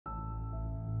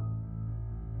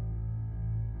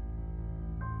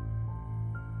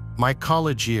My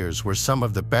college years were some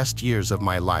of the best years of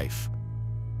my life.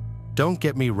 Don't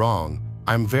get me wrong,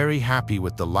 I'm very happy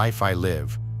with the life I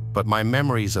live, but my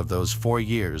memories of those 4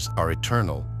 years are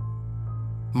eternal.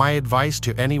 My advice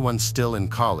to anyone still in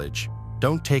college: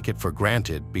 don't take it for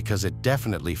granted because it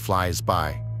definitely flies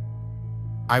by.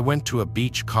 I went to a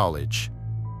beach college.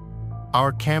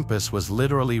 Our campus was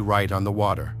literally right on the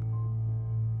water.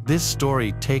 This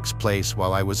story takes place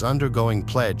while I was undergoing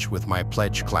pledge with my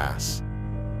pledge class.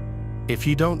 If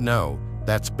you don't know,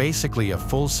 that's basically a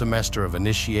full semester of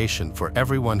initiation for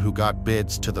everyone who got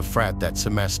bids to the frat that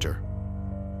semester.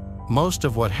 Most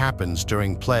of what happens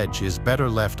during pledge is better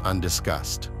left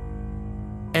undiscussed.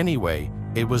 Anyway,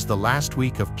 it was the last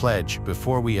week of pledge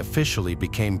before we officially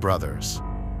became brothers.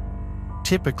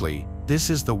 Typically, this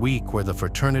is the week where the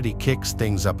fraternity kicks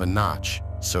things up a notch,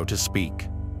 so to speak.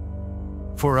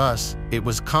 For us, it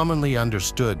was commonly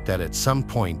understood that at some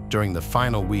point during the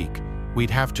final week, we'd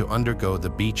have to undergo the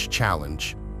beach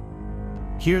challenge.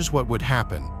 Here's what would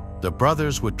happen. The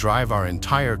brothers would drive our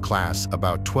entire class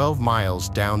about 12 miles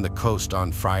down the coast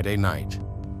on Friday night.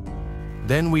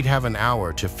 Then we'd have an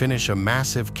hour to finish a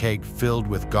massive keg filled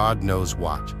with God knows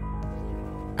what.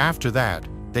 After that,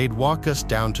 they'd walk us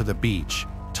down to the beach,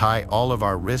 tie all of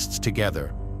our wrists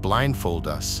together, blindfold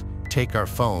us, take our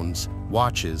phones,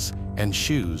 watches, and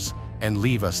shoes, and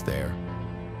leave us there.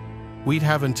 We'd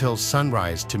have until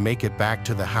sunrise to make it back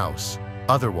to the house,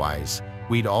 otherwise,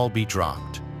 we'd all be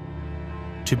dropped.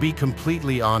 To be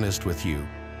completely honest with you,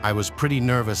 I was pretty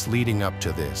nervous leading up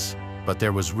to this, but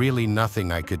there was really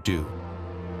nothing I could do.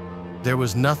 There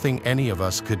was nothing any of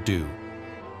us could do.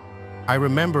 I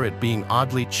remember it being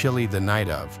oddly chilly the night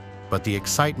of, but the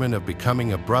excitement of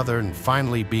becoming a brother and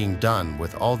finally being done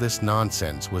with all this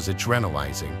nonsense was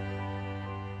adrenalizing.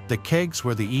 The kegs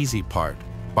were the easy part.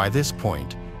 By this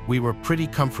point, we were pretty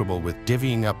comfortable with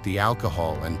divvying up the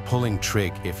alcohol and pulling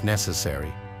trig if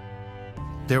necessary.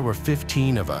 There were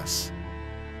 15 of us.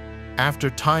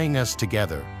 After tying us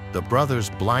together, the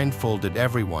brothers blindfolded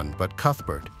everyone but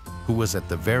Cuthbert, who was at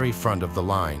the very front of the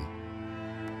line.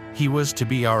 He was to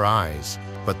be our eyes,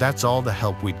 but that's all the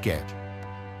help we'd get.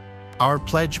 Our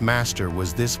pledge master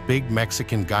was this big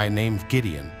Mexican guy named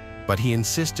Gideon, but he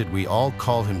insisted we all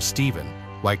call him Steven,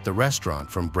 like the restaurant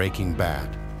from Breaking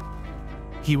Bad.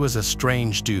 He was a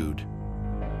strange dude.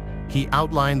 He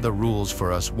outlined the rules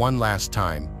for us one last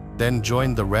time, then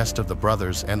joined the rest of the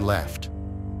brothers and left.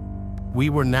 We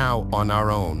were now on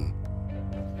our own.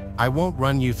 I won't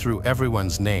run you through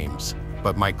everyone's names,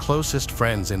 but my closest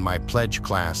friends in my pledge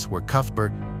class were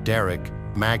Cuthbert, Derek,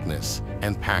 Magnus,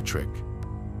 and Patrick.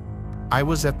 I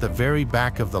was at the very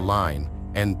back of the line,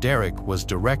 and Derek was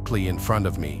directly in front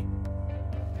of me.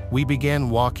 We began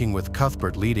walking with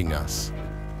Cuthbert leading us.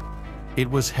 It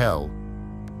was hell.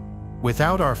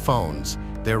 Without our phones,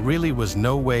 there really was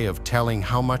no way of telling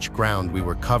how much ground we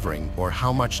were covering or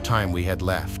how much time we had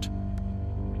left.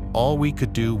 All we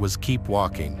could do was keep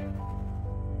walking.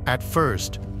 At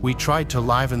first, we tried to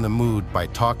liven the mood by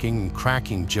talking and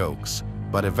cracking jokes,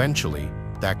 but eventually,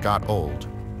 that got old.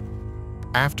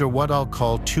 After what I'll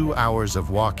call 2 hours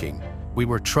of walking, we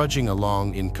were trudging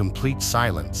along in complete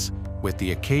silence, with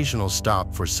the occasional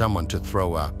stop for someone to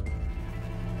throw up.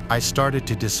 I started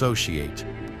to dissociate.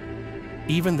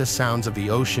 Even the sounds of the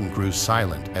ocean grew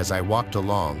silent as I walked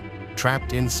along,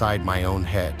 trapped inside my own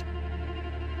head.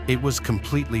 It was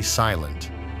completely silent.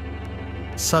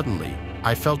 Suddenly,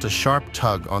 I felt a sharp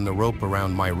tug on the rope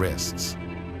around my wrists.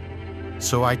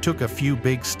 So I took a few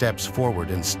big steps forward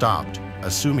and stopped,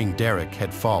 assuming Derek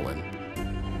had fallen.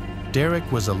 Derek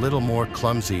was a little more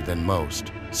clumsy than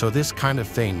most, so this kind of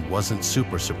thing wasn't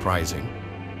super surprising.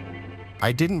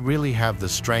 I didn't really have the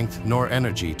strength nor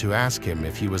energy to ask him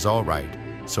if he was all right,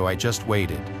 so I just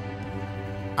waited.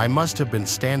 I must have been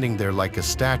standing there like a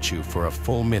statue for a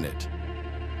full minute.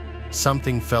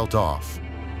 Something felt off.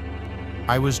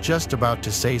 I was just about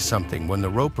to say something when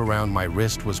the rope around my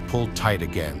wrist was pulled tight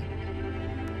again.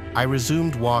 I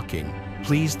resumed walking,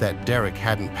 pleased that Derek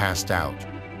hadn't passed out.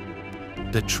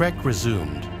 The trek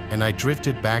resumed, and I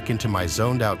drifted back into my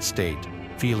zoned-out state,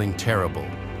 feeling terrible.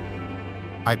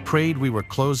 I prayed we were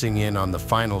closing in on the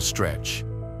final stretch.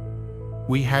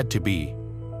 We had to be.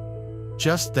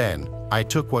 Just then, I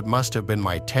took what must have been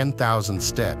my 10,000th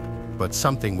step, but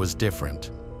something was different.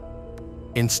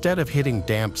 Instead of hitting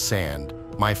damp sand,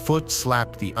 my foot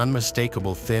slapped the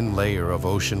unmistakable thin layer of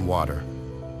ocean water.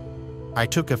 I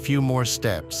took a few more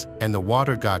steps, and the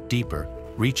water got deeper,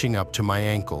 reaching up to my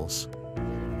ankles.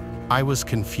 I was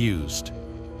confused.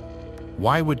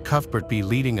 Why would Cuthbert be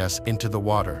leading us into the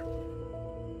water?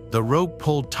 The rope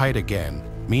pulled tight again,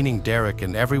 meaning Derek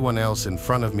and everyone else in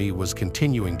front of me was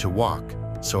continuing to walk,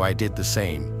 so I did the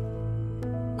same.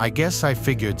 I guess I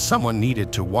figured someone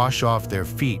needed to wash off their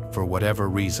feet for whatever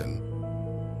reason.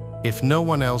 If no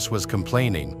one else was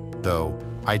complaining, though,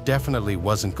 I definitely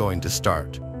wasn't going to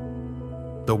start.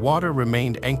 The water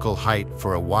remained ankle height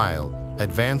for a while,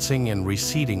 advancing and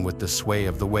receding with the sway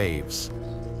of the waves.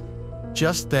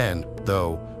 Just then,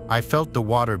 though, I felt the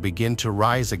water begin to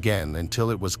rise again until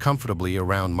it was comfortably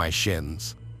around my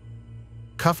shins.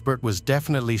 Cuthbert was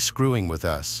definitely screwing with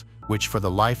us, which for the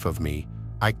life of me,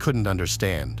 I couldn't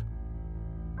understand.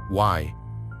 Why?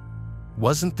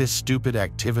 Wasn't this stupid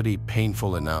activity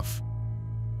painful enough?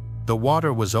 The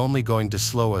water was only going to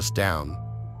slow us down.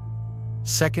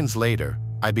 Seconds later,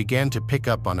 I began to pick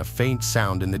up on a faint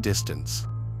sound in the distance.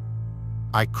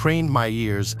 I craned my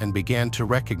ears and began to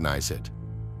recognize it.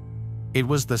 It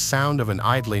was the sound of an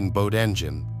idling boat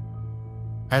engine.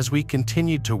 As we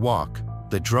continued to walk,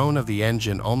 the drone of the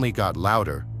engine only got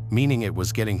louder, meaning it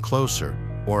was getting closer,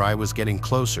 or I was getting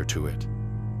closer to it.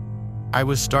 I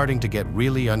was starting to get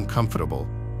really uncomfortable.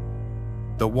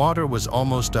 The water was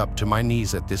almost up to my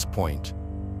knees at this point.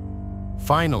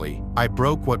 Finally, I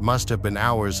broke what must have been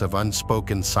hours of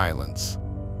unspoken silence.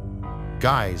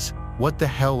 Guys, what the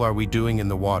hell are we doing in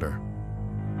the water?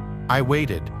 I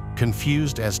waited,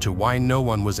 confused as to why no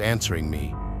one was answering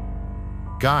me.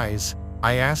 Guys,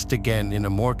 I asked again in a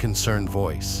more concerned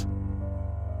voice.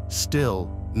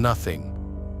 Still, nothing.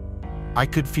 I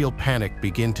could feel panic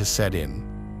begin to set in.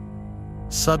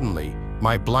 Suddenly,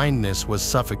 my blindness was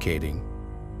suffocating.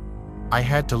 I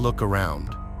had to look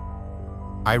around.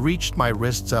 I reached my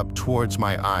wrists up towards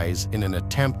my eyes in an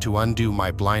attempt to undo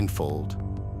my blindfold.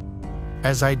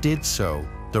 As I did so,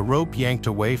 the rope yanked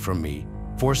away from me,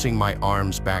 forcing my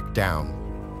arms back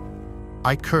down.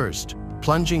 I cursed,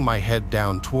 plunging my head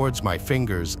down towards my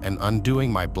fingers and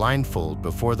undoing my blindfold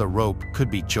before the rope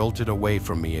could be jolted away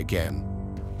from me again.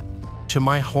 To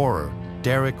my horror,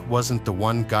 Derek wasn't the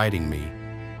one guiding me.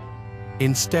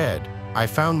 Instead, I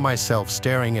found myself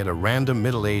staring at a random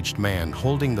middle-aged man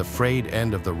holding the frayed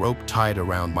end of the rope tied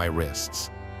around my wrists.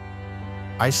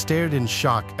 I stared in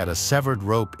shock at a severed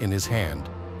rope in his hand,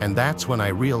 and that's when I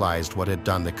realized what had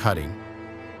done the cutting.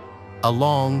 A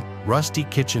long, rusty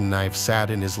kitchen knife sat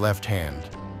in his left hand.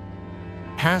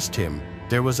 Past him,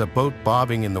 there was a boat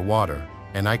bobbing in the water,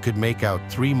 and I could make out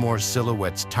 3 more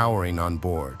silhouettes towering on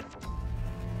board.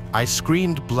 I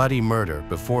screamed bloody murder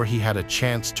before he had a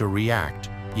chance to react,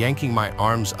 yanking my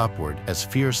arms upward as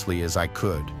fiercely as I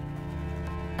could.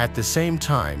 At the same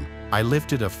time, I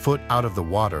lifted a foot out of the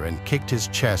water and kicked his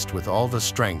chest with all the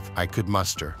strength I could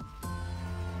muster.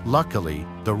 Luckily,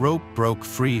 the rope broke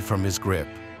free from his grip.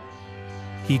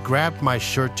 He grabbed my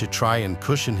shirt to try and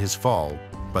cushion his fall,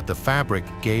 but the fabric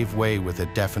gave way with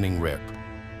a deafening rip.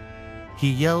 He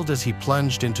yelled as he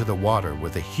plunged into the water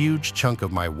with a huge chunk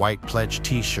of my white pledge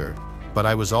t-shirt, but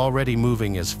I was already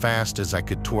moving as fast as I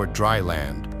could toward dry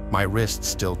land, my wrists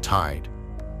still tied.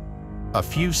 A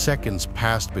few seconds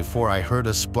passed before I heard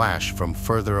a splash from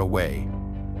further away.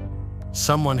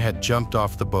 Someone had jumped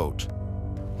off the boat.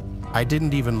 I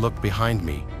didn't even look behind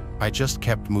me, I just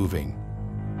kept moving.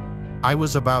 I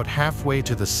was about halfway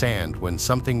to the sand when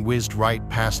something whizzed right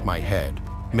past my head,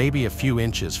 maybe a few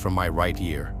inches from my right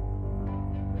ear.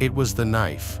 It was the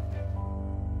knife.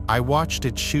 I watched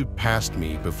it shoot past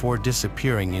me before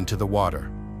disappearing into the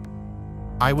water.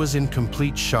 I was in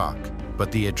complete shock,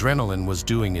 but the adrenaline was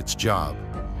doing its job.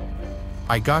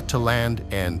 I got to land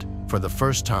and, for the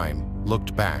first time,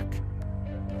 looked back.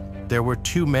 There were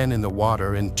 2 men in the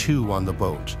water and 2 on the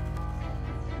boat.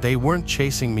 They weren't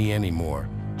chasing me anymore,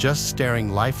 just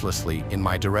staring lifelessly in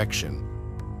my direction.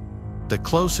 The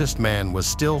closest man was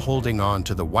still holding on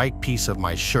to the white piece of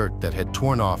my shirt that had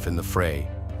torn off in the fray.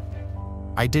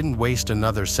 I didn't waste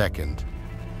another second.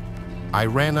 I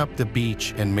ran up the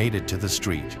beach and made it to the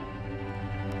street.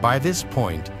 By this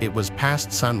point, it was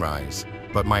past sunrise,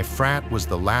 but my frat was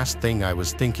the last thing I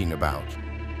was thinking about.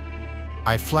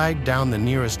 I flagged down the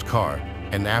nearest car,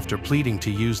 and after pleading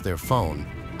to use their phone,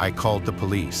 I called the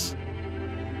police.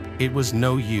 It was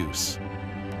no use.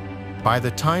 By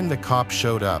the time the cops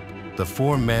showed up, the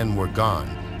 4 men were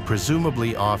gone,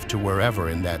 presumably off to wherever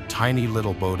in that tiny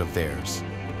little boat of theirs.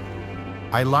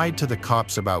 I lied to the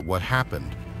cops about what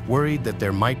happened, worried that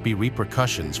there might be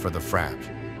repercussions for the frat.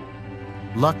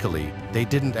 Luckily, they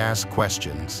didn't ask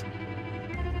questions.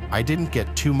 I didn't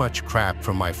get too much crap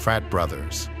from my frat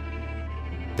brothers.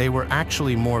 They were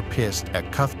actually more pissed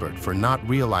at Cuthbert for not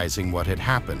realizing what had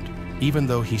happened, even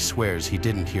though he swears he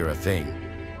didn't hear a thing.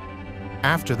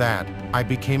 After that, I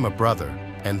became a brother,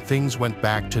 and things went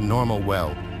back to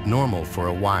normal for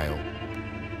a while.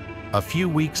 A few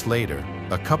weeks later,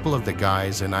 a couple of the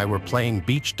guys and I were playing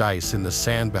beach dice in the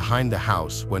sand behind the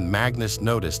house when Magnus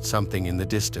noticed something in the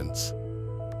distance.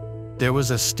 There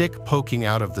was a stick poking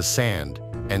out of the sand,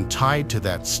 and tied to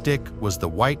that stick was the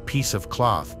white piece of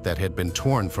cloth that had been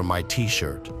torn from my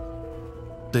t-shirt.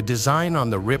 The design on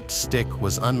the ripped stick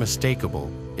was unmistakable.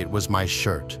 It was my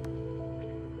shirt.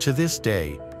 To this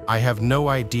day, I have no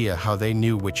idea how they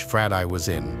knew which frat I was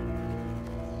in.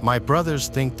 My brothers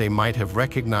think they might have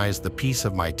recognized the piece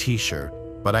of my t-shirt,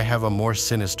 but I have a more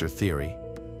sinister theory.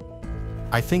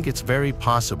 I think it's very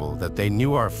possible that they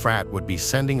knew our frat would be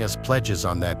sending us pledges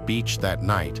on that beach that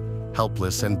night,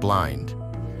 helpless and blind.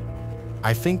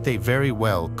 I think they very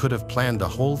well could have planned the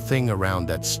whole thing around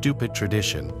that stupid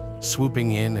tradition,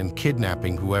 swooping in and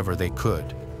kidnapping whoever they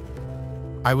could.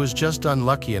 I was just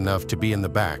unlucky enough to be in the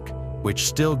back, which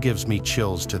still gives me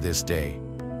chills to this day.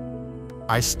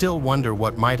 I still wonder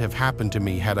what might have happened to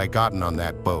me had I gotten on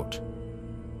that boat.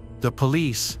 The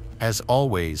police, as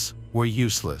always, were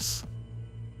useless.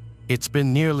 It's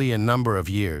been nearly a number of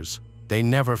years. They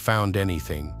never found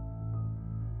anything.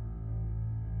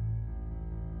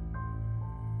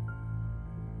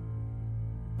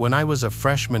 When I was a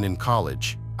freshman in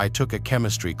college, I took a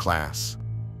chemistry class.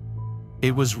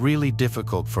 It was really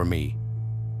difficult for me.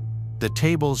 The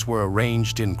tables were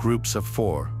arranged in groups of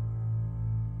 4.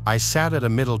 I sat at a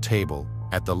middle table,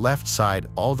 at the left side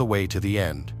all the way to the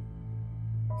end.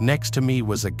 Next to me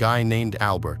was a guy named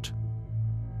Albert.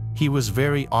 He was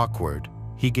very awkward.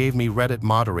 He gave me Reddit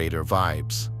moderator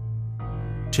vibes.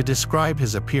 To describe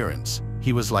his appearance,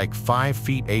 he was like 5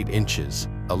 feet 8 inches,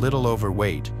 a little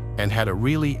overweight, and had a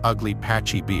really ugly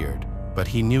patchy beard, but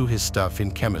he knew his stuff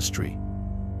in chemistry.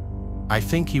 I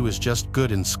think he was just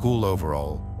good in school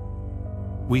overall.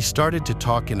 We started to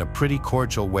talk in a pretty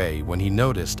cordial way when he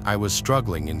noticed I was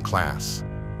struggling in class.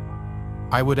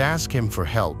 I would ask him for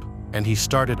help, and he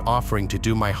started offering to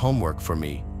do my homework for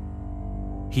me.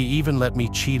 He even let me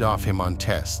cheat off him on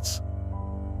tests.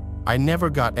 I never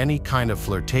got any kind of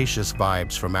flirtatious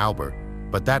vibes from Albert,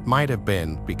 but that might have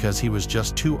been because he was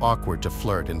just too awkward to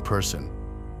flirt in person.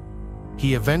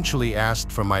 He eventually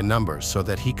asked for my number so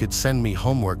that he could send me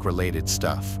homework-related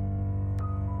stuff.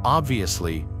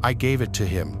 Obviously, I gave it to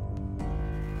him.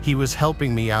 He was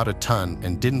helping me out a ton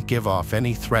and didn't give off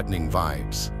any threatening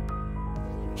vibes.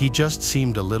 He just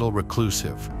seemed a little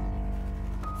reclusive.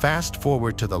 Fast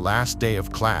forward to the last day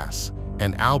of class,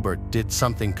 and Albert did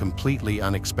something completely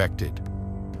unexpected.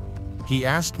 He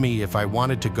asked me if I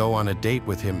wanted to go on a date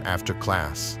with him after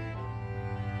class.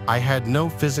 I had no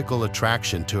physical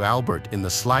attraction to Albert in the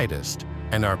slightest,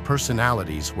 and our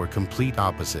personalities were complete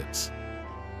opposites.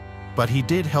 But he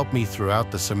did help me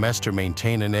throughout the semester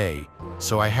maintain an A,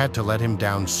 so I had to let him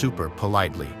down super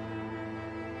politely.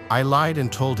 I lied and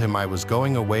told him I was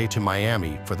going away to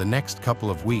Miami for the next couple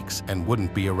of weeks and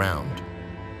wouldn't be around.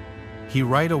 He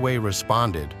right away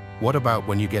responded, "What about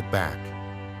when you get back?"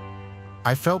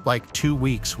 I felt like 2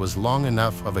 weeks was long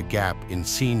enough of a gap in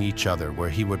seeing each other where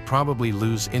he would probably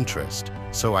lose interest,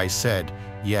 so I said,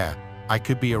 "Yeah, I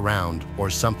could be around," or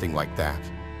something like that.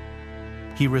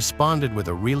 He responded with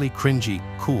a really cringy,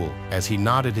 "Cool," as he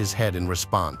nodded his head in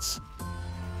response.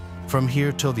 From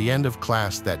here till the end of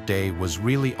class that day was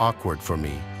really awkward for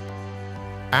me.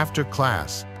 After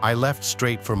class, I left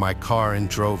straight for my car and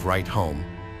drove right home.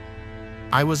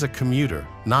 I was a commuter,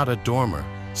 not a dormer,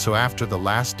 so after the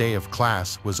last day of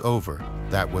class was over,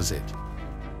 that was it.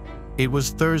 It was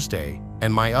Thursday,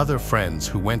 and my other friends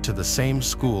who went to the same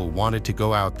school wanted to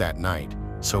go out that night,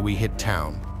 so we hit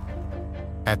town.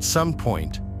 At some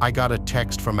point, I got a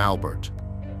text from Albert.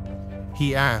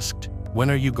 He asked,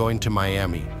 "When are you going to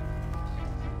Miami?"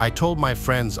 I told my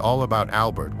friends all about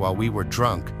Albert while we were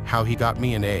drunk, how he got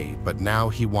me an A, but now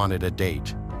he wanted a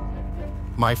date.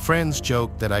 My friends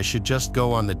joked that I should just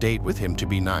go on the date with him to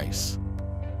be nice.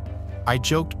 I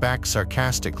joked back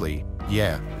sarcastically,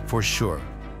 "Yeah, for sure."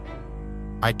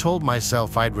 I told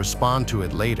myself I'd respond to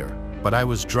it later, but I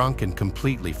was drunk and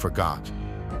completely forgot.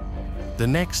 The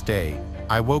next day,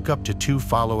 I woke up to 2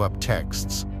 follow-up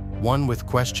texts, one with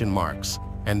question marks,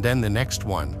 and then the next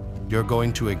one, "You're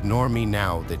going to ignore me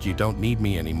now that you don't need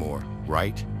me anymore,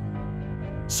 right?"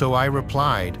 So I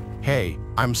replied, "Hey,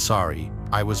 I'm sorry,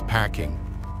 I was packing.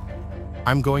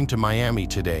 I'm going to Miami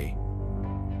today."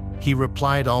 He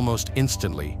replied almost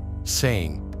instantly,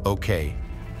 saying, "Okay."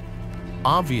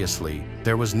 Obviously,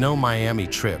 there was no Miami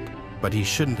trip, but he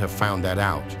shouldn't have found that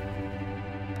out.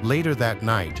 Later that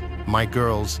night, my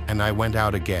girls and I went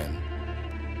out again.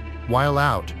 While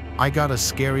out, I got a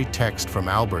scary text from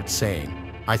Albert saying,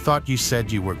 "I thought you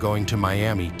said you were going to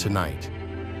Miami tonight."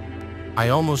 I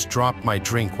almost dropped my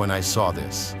drink when I saw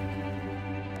this.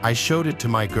 I showed it to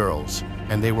my girls,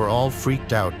 and they were all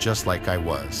freaked out just like I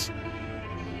was.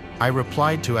 I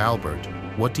replied to Albert,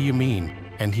 "What do you mean?"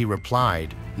 And he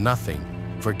replied, "Nothing,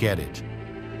 forget it.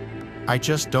 I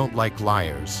just don't like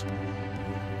liars."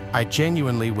 I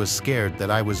genuinely was scared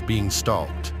that I was being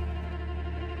stalked.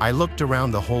 I looked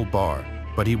around the whole bar,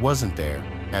 but he wasn't there,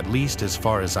 at least as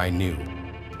far as I knew.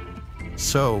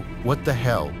 So, what the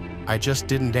hell, I just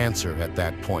didn't answer at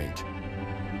that point.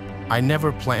 I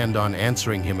never planned on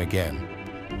answering him again.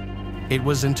 It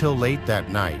was until late that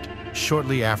night,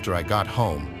 shortly after I got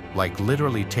home, like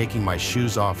literally taking my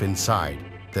shoes off inside,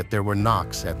 that there were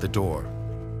knocks at the door.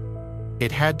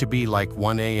 It had to be like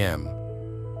 1 a.m.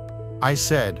 I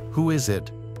said, "Who is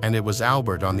it?" And it was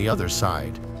Albert on the other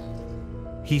side.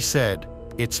 He said,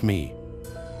 "It's me."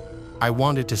 I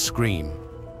wanted to scream.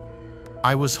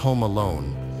 I was home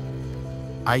alone.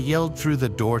 I yelled through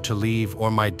the door to leave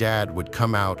or my dad would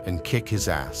come out and kick his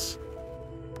ass.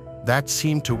 That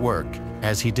seemed to work,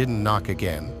 as he didn't knock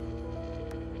again.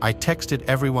 I texted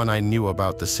everyone I knew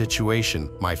about the situation,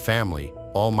 my family,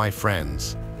 all my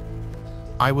friends.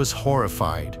 I was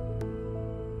horrified.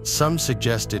 Some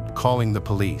suggested calling the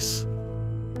police.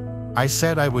 I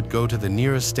said I would go to the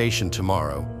nearest station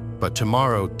tomorrow, but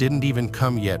tomorrow didn't even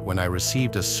come yet when I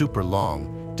received a super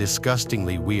long,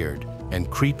 disgustingly weird, and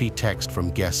creepy text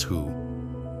from guess who.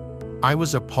 I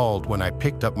was appalled when I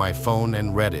picked up my phone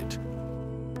and read it.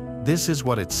 This is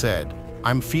what it said: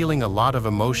 "I'm feeling a lot of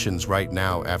emotions right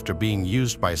now after being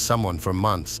used by someone for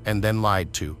months and then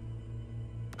lied to.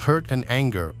 Hurt and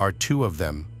anger are two of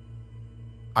them.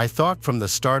 I thought from the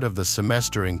start of the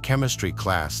semester in chemistry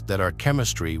class that our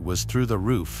chemistry was through the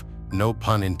roof, no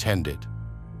pun intended.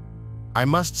 I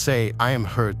must say I am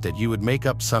hurt that you would make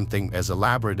up something as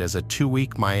elaborate as a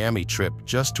 2-week Miami trip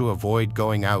just to avoid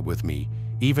going out with me,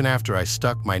 even after I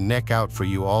stuck my neck out for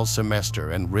you all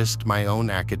semester and risked my own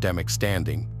academic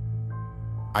standing.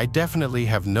 I definitely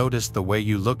have noticed the way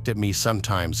you looked at me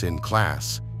sometimes in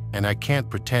class, and I can't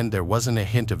pretend there wasn't a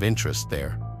hint of interest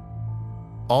there.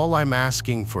 All I'm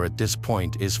asking for at this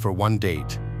point is for one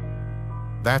date.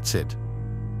 That's it.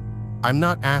 I'm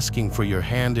not asking for your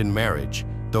hand in marriage,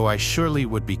 though I surely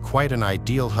would be quite an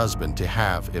ideal husband to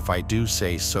have if I do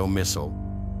say so myself.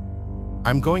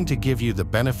 I'm going to give you the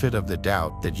benefit of the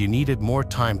doubt that you needed more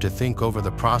time to think over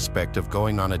the prospect of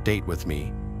going on a date with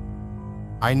me.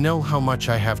 I know how much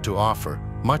I have to offer,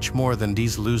 much more than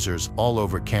these losers all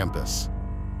over campus.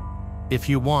 If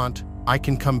you want, I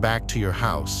can come back to your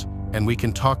house, and we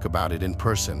can talk about it in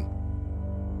person.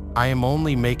 I am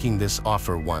only making this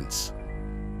offer once.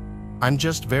 I'm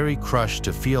just very crushed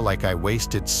to feel like I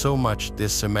wasted so much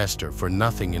this semester for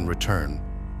nothing in return.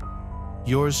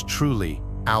 Yours truly,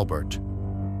 Albert.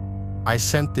 I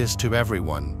sent this to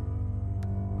everyone.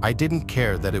 I didn't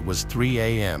care that it was 3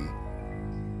 a.m.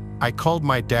 I called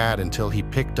my dad until he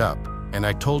picked up, and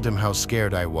I told him how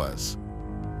scared I was.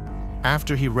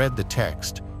 After he read the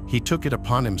text, he took it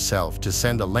upon himself to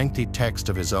send a lengthy text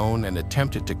of his own and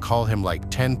attempted to call him like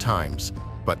 10 times,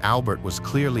 but Albert was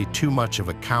clearly too much of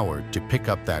a coward to pick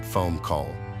up that phone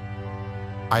call.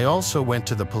 I also went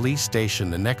to the police station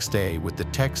the next day with the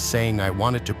text saying I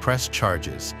wanted to press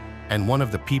charges, and one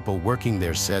of the people working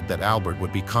there said that Albert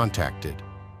would be contacted.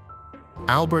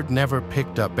 Albert never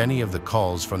picked up any of the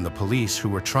calls from the police who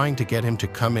were trying to get him to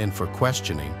come in for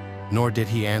questioning, nor did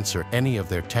he answer any of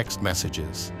their text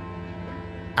messages.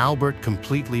 Albert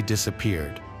completely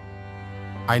disappeared.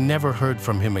 I never heard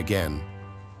from him again.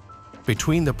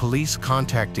 Between the police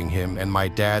contacting him and my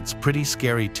dad's pretty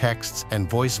scary texts and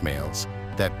voicemails,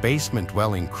 that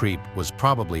basement-dwelling creep was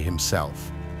probably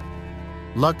himself.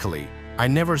 Luckily, I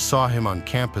never saw him on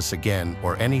campus again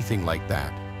or anything like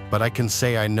that, but I can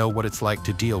say I know what it's like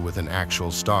to deal with an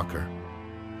actual stalker.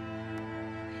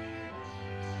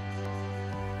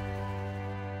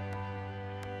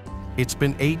 It's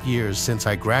been 8 years since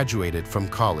I graduated from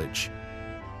college.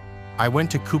 I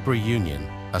went to Cooper Union,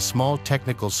 a small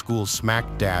technical school smack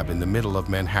dab in the middle of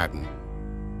Manhattan.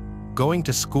 Going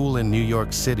to school in New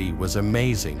York City was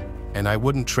amazing, and I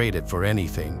wouldn't trade it for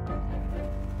anything.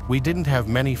 We didn't have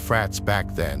many frats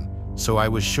back then, so I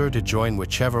was sure to join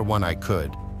whichever one I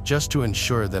could, just to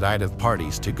ensure that I'd have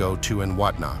parties to go to and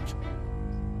whatnot.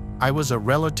 I was a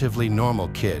relatively normal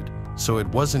kid, so it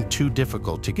wasn't too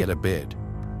difficult to get a bid.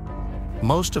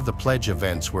 Most of the pledge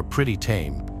events were pretty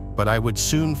tame, but I would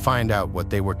soon find out what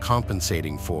they were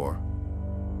compensating for.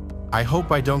 I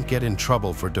hope I don't get in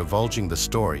trouble for divulging the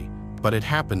story, but it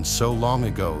happened so long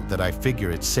ago that I figure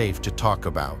it's safe to talk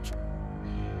about.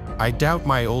 I doubt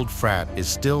my old frat is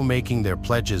still making their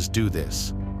pledges do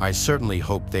this. I certainly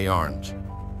hope they aren't.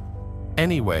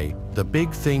 Anyway, the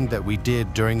big thing that we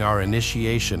did during our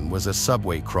initiation was a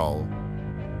subway crawl.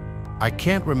 I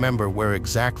can't remember where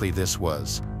exactly this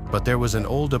was, but there was an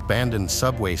old abandoned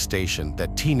subway station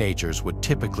that teenagers would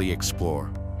typically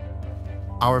explore.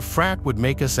 Our frat would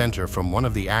make us enter from one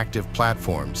of the active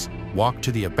platforms, walk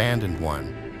to the abandoned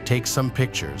one, take some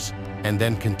pictures, and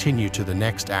then continue to the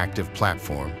next active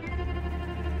platform.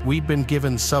 We'd been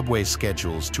given subway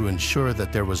schedules to ensure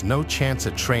that there was no chance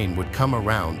a train would come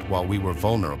around while we were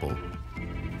vulnerable.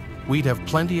 We'd have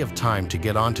plenty of time to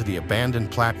get onto the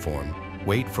abandoned platform,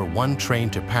 wait for one train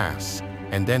to pass,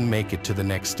 and then make it to the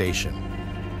next station.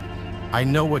 I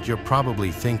know what you're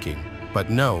probably thinking, but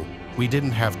no, we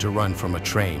didn't have to run from a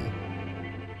train.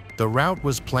 The route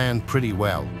was planned pretty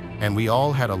well, and we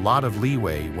all had a lot of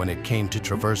leeway when it came to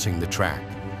traversing the track.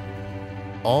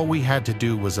 All we had to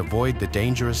do was avoid the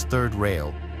dangerous third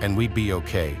rail, and we'd be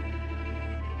okay.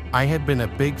 I had been a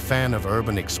big fan of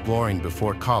urban exploring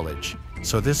before college,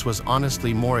 so this was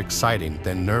honestly more exciting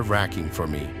than nerve-wracking for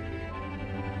me.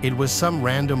 It was some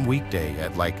random weekday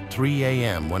at like 3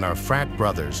 a.m. when our frat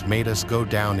brothers made us go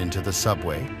down into the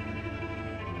subway.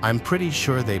 I'm pretty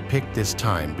sure they picked this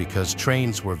time because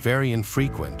trains were very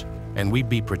infrequent, and we'd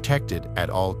be protected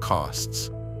at all costs.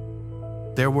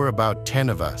 There were about 10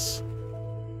 of us.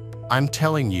 I'm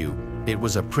telling you, it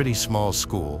was a pretty small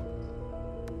school.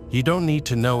 You don't need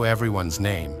to know everyone's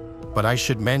name, but I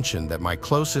should mention that my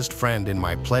closest friend in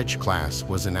my pledge class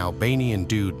was an Albanian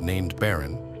dude named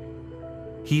Baron.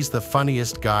 He's the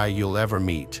funniest guy you'll ever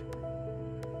meet.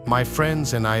 My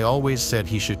friends and I always said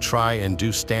he should try and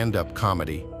do stand-up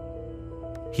comedy.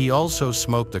 He also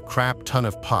smoked a crap ton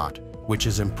of pot, which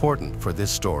is important for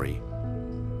this story.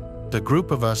 The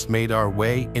group of us made our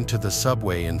way into the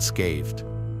subway unscathed.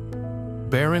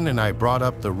 Baron and I brought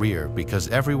up the rear because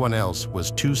everyone else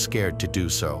was too scared to do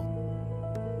so.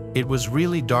 It was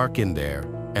really dark in there,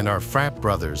 and our frat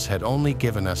brothers had only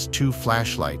given us 2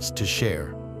 flashlights to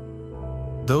share.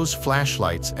 Those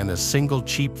flashlights and a single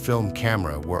cheap film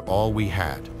camera were all we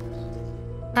had.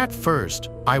 At first,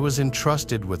 I was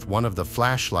entrusted with one of the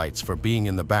flashlights for being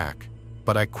in the back,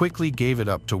 but I quickly gave it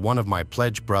up to one of my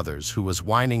pledge brothers who was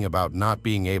whining about not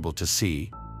being able to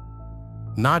see.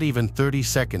 Not even 30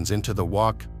 seconds into the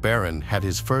walk, Baron had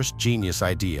his first genius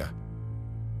idea.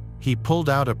 He pulled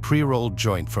out a pre-rolled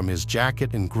joint from his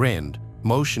jacket and grinned,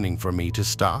 motioning for me to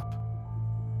stop.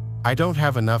 "I don't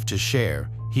have enough to share,"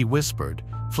 he whispered,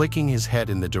 flicking his head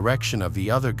in the direction of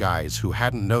the other guys who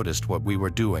hadn't noticed what we were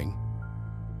doing.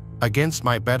 Against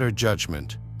my better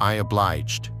judgment, I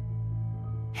obliged.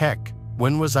 Heck,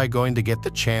 when was I going to get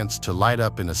the chance to light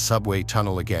up in a subway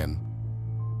tunnel again?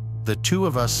 The 2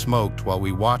 of us smoked while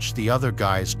we watched the other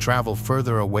guys travel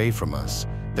further away from us,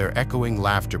 their echoing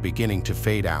laughter beginning to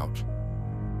fade out.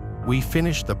 We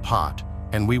finished the pot,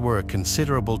 and we were a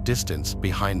considerable distance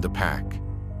behind the pack.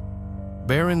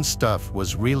 Baron's stuff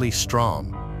was really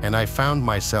strong, and I found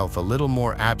myself a little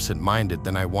more absent-minded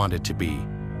than I wanted to be.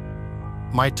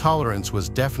 My tolerance was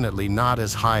definitely not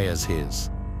as high as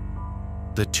his.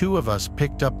 The 2 of us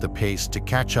picked up the pace to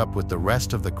catch up with the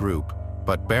rest of the group,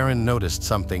 but Baron noticed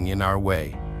something in our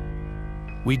way.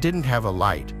 We didn't have a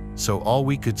light, so all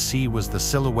we could see was the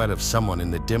silhouette of someone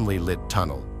in the dimly lit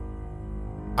tunnel.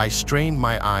 I strained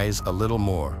my eyes a little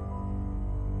more.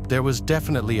 There was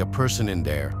definitely a person in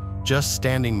there, just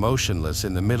standing motionless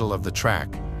in the middle of the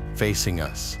track, facing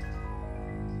us.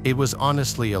 It was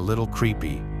honestly a little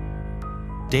creepy.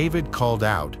 David called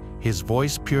out, his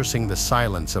voice piercing the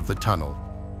silence of the tunnel.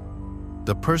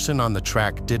 The person on the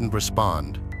track didn't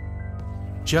respond.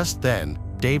 Just then,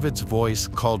 David's voice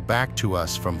called back to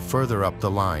us from further up the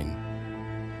line.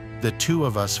 The 2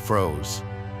 of us froze.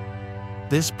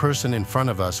 This person in front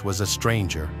of us was a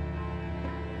stranger.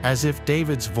 As if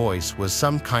David's voice was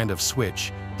some kind of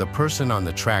switch, the person on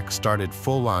the track started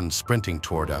full-on sprinting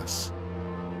toward us.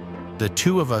 The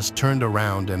 2 of us turned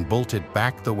around and bolted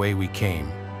back the way we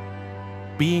came.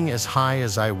 Being as high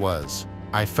as I was,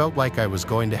 I felt like I was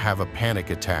going to have a panic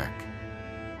attack.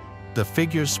 The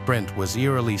figure's sprint was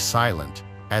eerily silent,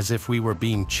 as if we were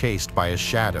being chased by a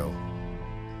shadow.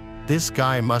 This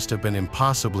guy must have been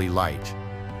impossibly light.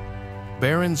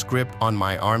 Baron's grip on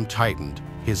my arm tightened,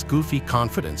 his goofy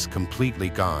confidence completely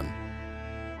gone.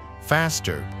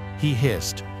 "Faster," he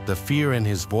hissed, the fear in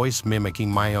his voice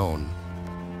mimicking my own.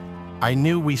 I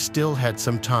knew we still had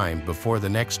some time before the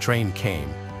next train came,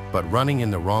 but running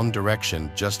in the wrong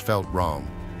direction just felt wrong.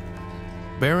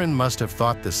 Baron must have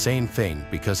thought the same thing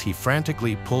because he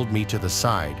frantically pulled me to the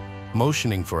side,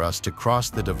 motioning for us to cross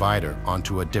the divider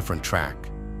onto a different track.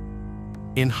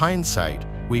 In hindsight,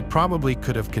 we probably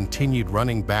could have continued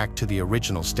running back to the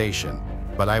original station,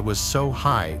 but I was so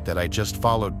high that I just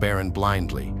followed Baron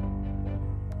blindly.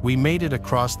 We made it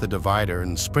across the divider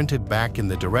and sprinted back in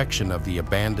the direction of the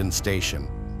abandoned station.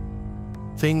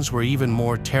 Things were even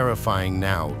more terrifying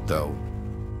now, though.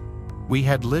 We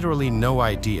had literally no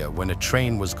idea when a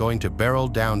train was going to barrel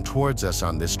down towards us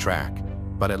on this track,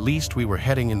 but at least we were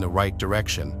heading in the right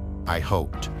direction, I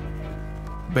hoped.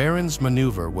 Baron's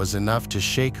maneuver was enough to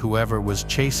shake whoever was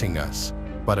chasing us,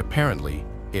 but apparently,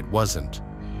 it wasn't.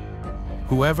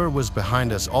 Whoever was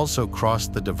behind us also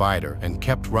crossed the divider and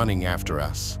kept running after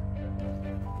us.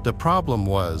 The problem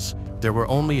was, there were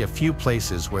only a few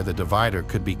places where the divider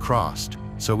could be crossed,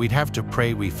 so we'd have to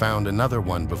pray we found another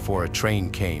one before a train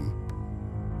came.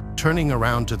 Turning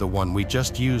around to the one we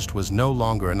just used was no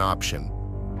longer an option.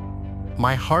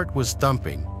 My heart was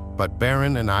thumping, but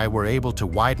Baron and I were able to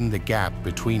widen the gap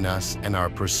between us and our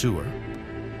pursuer.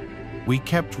 We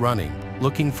kept running,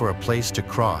 looking for a place to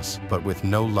cross, but with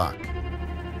no luck.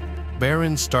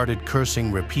 Baron started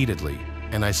cursing repeatedly,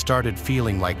 and I started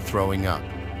feeling like throwing up.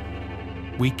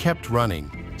 We kept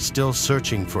running, still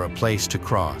searching for a place to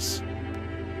cross.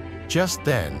 Just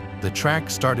then, the track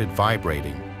started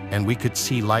vibrating, and we could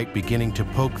see light beginning to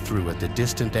poke through at the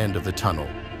distant end of the tunnel.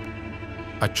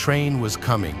 A train was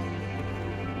coming.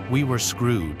 We were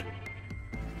screwed.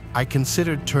 I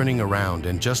considered turning around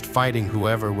and just fighting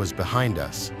whoever was behind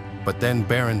us, but then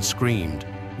Baron screamed,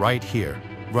 right here,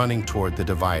 running toward the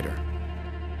divider.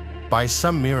 By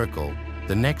some miracle,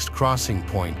 the next crossing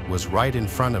point was right in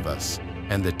front of us,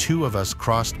 and the two of us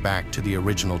crossed back to the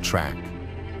original track.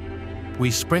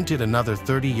 We sprinted another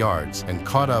 30 yards and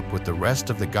caught up with the rest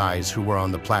of the guys who were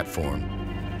on the platform.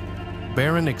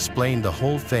 Baron explained the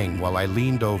whole thing while I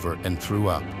leaned over and threw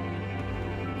up.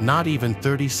 Not even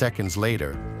 30 seconds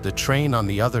later, the train on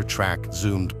the other track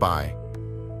zoomed by.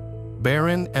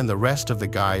 Baron and the rest of the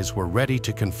guys were ready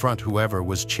to confront whoever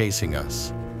was chasing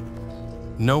us.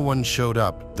 No one showed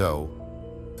up, though.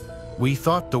 We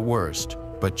thought the worst,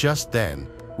 but just then,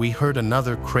 we heard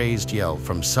another crazed yell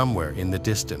from somewhere in the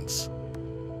distance.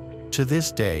 To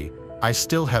this day, I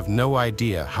still have no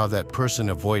idea how that person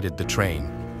avoided the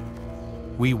train.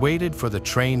 We waited for the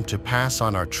train to pass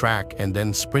on our track and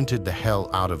then sprinted the hell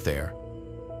out of there.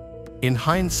 In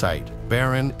hindsight,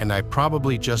 Baron and I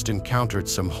probably just encountered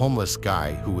some homeless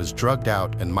guy who was drugged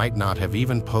out and might not have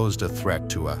even posed a threat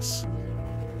to us.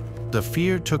 The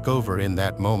fear took over in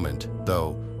that moment,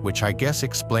 though, which I guess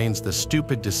explains the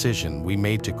stupid decision we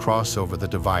made to cross over the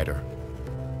divider.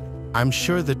 I'm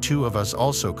sure the two of us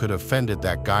also could have fended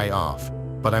that guy off,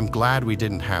 but I'm glad we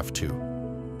didn't have to.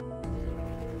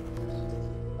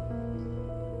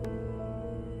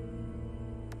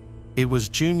 It was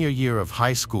junior year of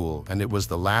high school and it was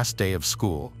the last day of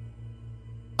school.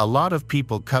 A lot of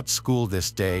people cut school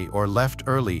this day or left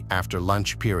early after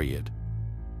lunch period.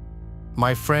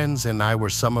 My friends and I were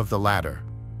some of the latter.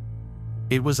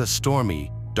 It was a stormy,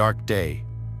 dark day.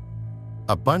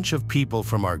 A bunch of people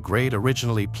from our grade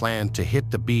originally planned to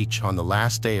hit the beach on the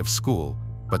last day of school,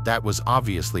 but that was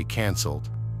obviously canceled.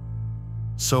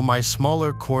 So my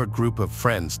smaller core group of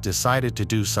friends decided to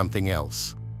do something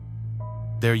else.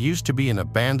 There used to be an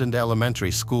abandoned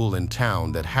elementary school in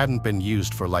town that hadn't been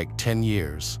used for like 10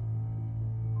 years.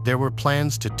 There were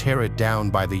plans to tear it down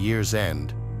by the year's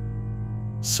end.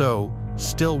 So,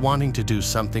 still wanting to do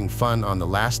something fun on the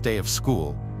last day of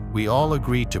school, we all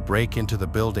agreed to break into the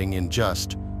building and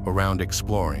just around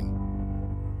exploring.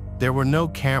 There were no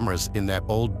cameras in that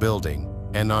old building,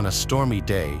 and on a stormy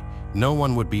day, no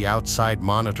one would be outside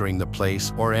monitoring the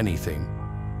place or anything.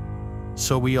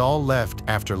 So we all left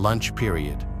after lunch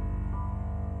period.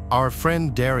 Our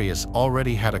friend Darius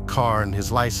already had a car and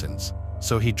his license,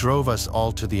 so he drove us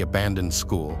all to the abandoned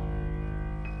school.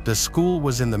 The school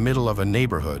was in the middle of a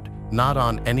neighborhood, not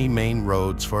on any main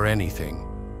roads for anything.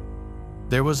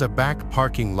 There was a back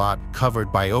parking lot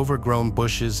covered by overgrown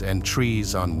bushes and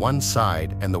trees on one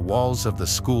side and the walls of the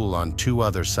school on two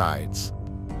other sides.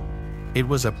 It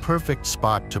was a perfect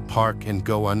spot to park and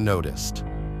go unnoticed.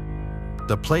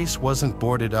 The place wasn't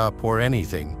boarded up or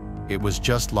anything, it was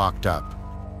just locked up.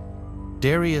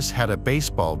 Darius had a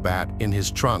baseball bat in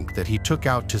his trunk that he took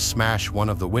out to smash one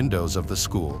of the windows of the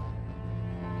school.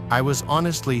 I was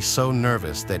honestly so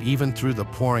nervous that even through the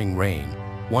pouring rain,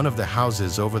 one of the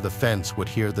houses over the fence would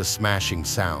hear the smashing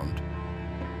sound.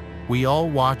 We all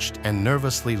watched and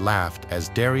nervously laughed as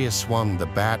Darius swung the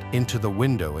bat into the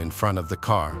window in front of the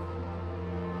car.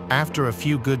 After a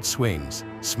few good swings,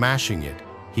 smashing it,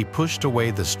 he pushed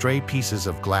away the stray pieces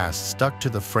of glass stuck to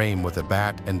the frame with a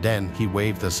bat and then he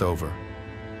waved us over.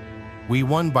 We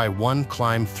one by one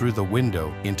climbed through the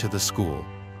window into the school.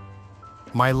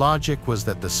 My logic was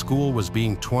that the school was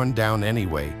being torn down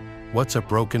anyway, What's a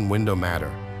broken window matter?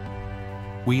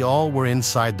 We all were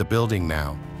inside the building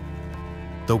now.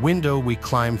 The window we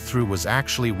climbed through was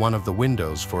actually one of the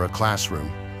windows for a classroom.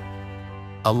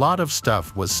 A lot of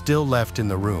stuff was still left in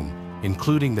the room,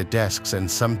 including the desks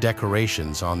and some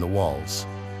decorations on the walls.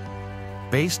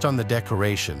 Based on the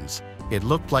decorations, it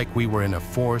looked like we were in a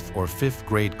 4th or 5th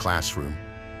grade classroom.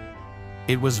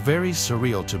 It was very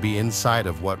surreal to be inside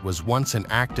of what was once an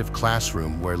active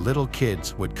classroom where little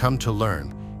kids would come to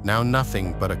learn, now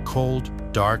nothing but a cold,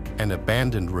 dark, and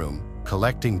abandoned room,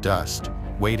 collecting dust,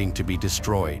 waiting to be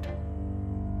destroyed.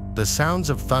 The sounds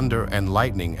of thunder and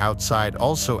lightning outside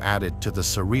also added to the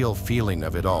surreal feeling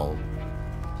of it all.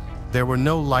 There were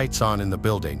no lights on in the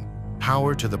building.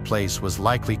 Power to the place was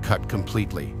likely cut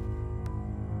completely.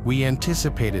 We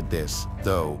anticipated this,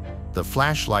 though. The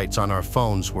flashlights on our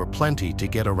phones were plenty to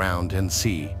get around and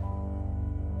see.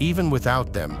 Even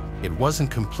without them, it wasn't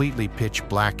completely pitch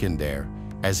black in there,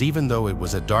 as even though it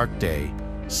was a dark day,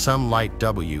 some light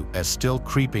was still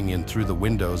creeping in through the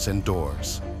windows and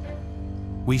doors.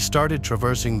 We started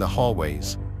traversing the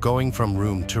hallways, going from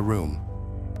room to room.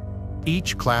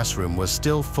 Each classroom was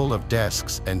still full of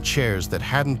desks and chairs that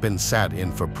hadn't been sat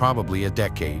in for probably a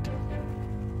decade.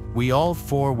 We all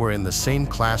 4 were in the same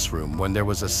classroom when there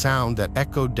was a sound that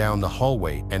echoed down the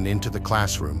hallway and into the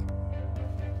classroom.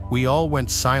 We all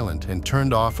went silent and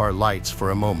turned off our lights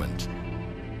for a moment.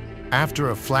 After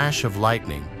a flash of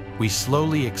lightning, we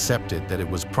slowly accepted that it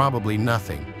was probably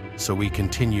nothing, so we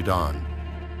continued on.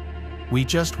 We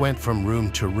just went from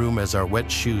room to room as our wet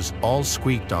shoes all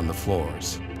squeaked on the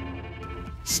floors.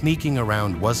 Sneaking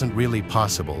around wasn't really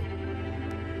possible.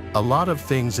 A lot of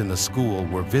things in the school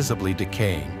were visibly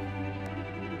decaying.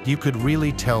 You could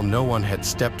really tell no one had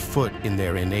stepped foot in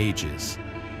there in ages.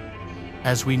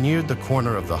 As we neared the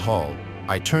corner of the hall,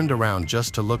 I turned around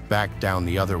just to look back down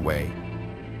the other way.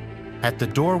 At the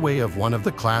doorway of one of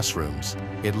the classrooms,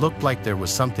 it looked like there was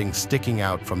something sticking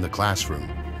out from the classroom.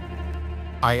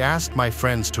 I asked my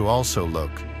friends to also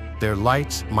look. Their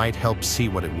lights might help see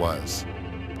what it was.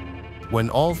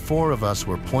 When all 4 of us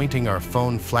were pointing our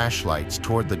phone flashlights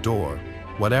toward the door,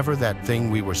 whatever that thing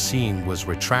we were seeing was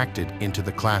retracted into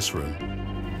the classroom.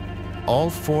 All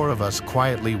 4 of us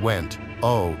quietly went,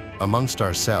 "Oh," amongst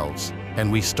ourselves,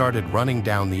 and we started running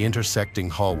down the intersecting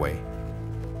hallway.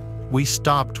 We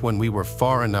stopped when we were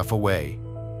far enough away.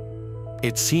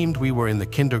 It seemed we were in the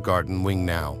kindergarten wing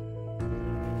now.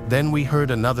 Then we heard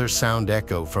another sound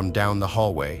echo from down the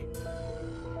hallway.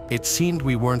 It seemed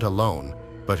we weren't alone,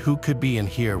 but who could be in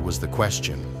here was the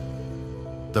question.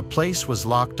 The place was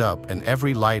locked up and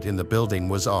every light in the building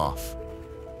was off.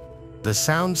 The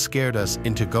sound scared us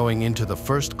into going into the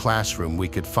first classroom we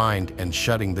could find and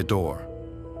shutting the door.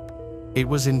 It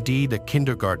was indeed a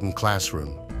kindergarten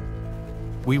classroom.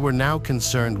 We were now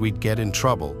concerned we'd get in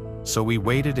trouble, so we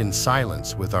waited in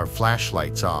silence with our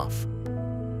flashlights off.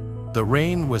 The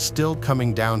rain was still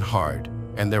coming down hard,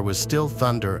 and there was still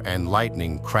thunder and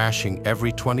lightning crashing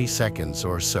every 20 seconds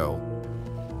or so.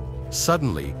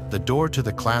 Suddenly, the door to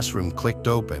the classroom clicked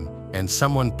open, and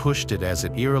someone pushed it as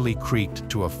it eerily creaked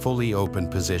to a fully open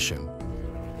position.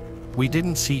 We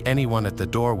didn't see anyone at the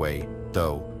doorway,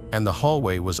 though, and the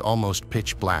hallway was almost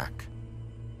pitch black.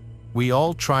 We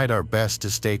all tried our best to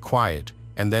stay quiet,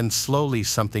 and then slowly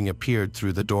something appeared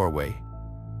through the doorway.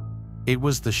 It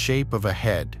was the shape of a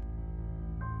head.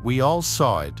 We all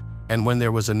saw it, and when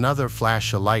there was another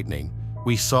flash of lightning,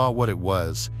 we saw what it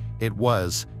was. It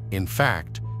was, in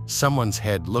fact, someone's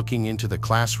head looking into the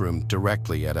classroom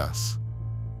directly at us.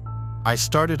 I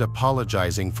started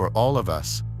apologizing for all of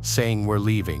us, saying we're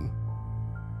leaving.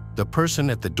 The person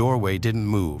at the doorway didn't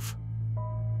move.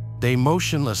 They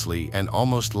motionlessly and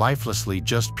almost lifelessly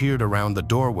just peered around the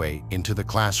doorway into the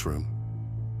classroom.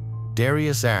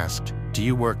 Darius asked, "Do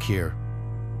you work here?"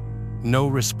 No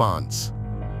response.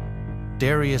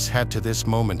 Darius had to this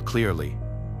moment clearly.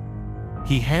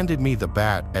 He handed me the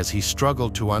bat as he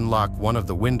struggled to unlock one of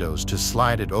the windows to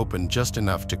slide it open just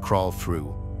enough to crawl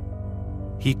through.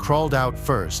 He crawled out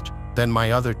first, then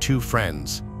my other 2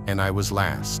 friends, and I was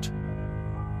last.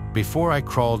 Before I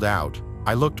crawled out,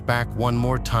 I looked back one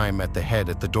more time at the head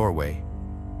at the doorway.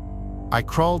 I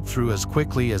crawled through as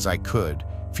quickly as I could,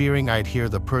 fearing I'd hear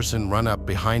the person run up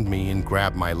behind me and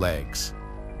grab my legs.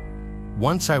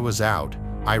 Once I was out,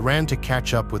 I ran to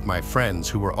catch up with my friends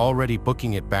who were already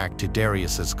booking it back to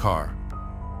Darius's car.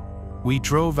 We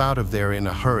drove out of there in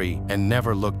a hurry and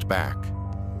never looked back.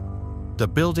 The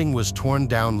building was torn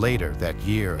down later that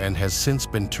year and has since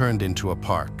been turned into a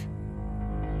park.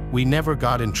 We never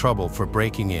got in trouble for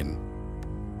breaking in.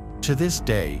 To this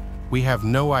day, we have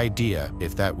no idea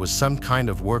if that was some kind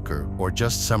of worker or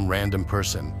just some random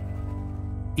person.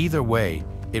 Either way,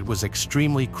 it was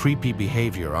extremely creepy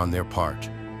behavior on their part.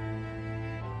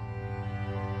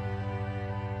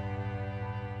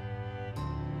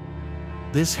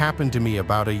 This happened to me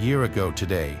about a year ago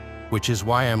today, which is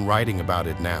why I'm writing about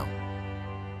it now.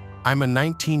 I'm a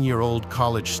 19-year-old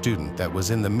college student that was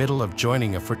in the middle of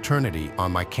joining a fraternity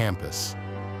on my campus.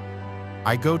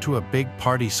 I go to a big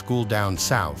party school down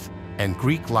south, and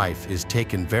Greek life is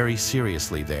taken very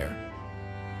seriously there.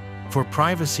 For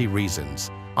privacy reasons,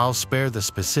 I'll spare the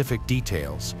specific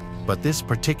details, but this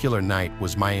particular night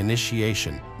was my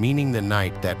initiation, meaning the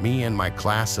night that me and my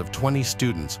class of 20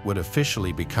 students would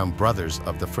officially become brothers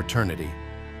of the fraternity.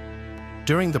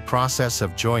 During the process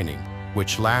of joining,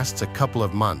 which lasts a couple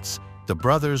of months, the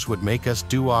brothers would make us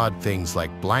do odd things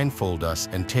like blindfold us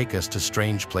and take us to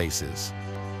strange places.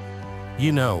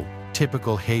 You know,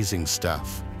 typical hazing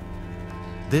stuff.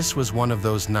 This was one of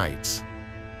those nights.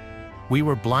 We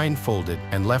were blindfolded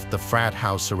and left the frat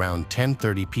house around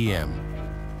 10:30 p.m.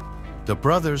 The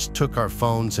brothers took our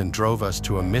phones and drove us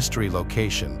to a mystery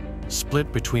location,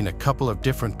 split between a couple of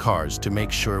different cars to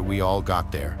make sure we all got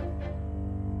there.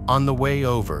 On the way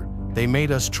over, they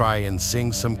made us try and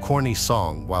sing some corny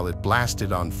song while it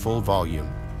blasted on full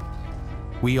volume.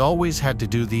 We always had to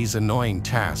do these annoying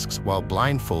tasks while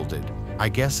blindfolded, I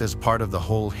guess as part of the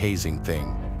whole hazing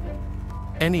thing.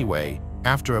 Anyway,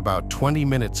 after about 20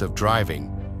 minutes of driving,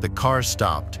 the car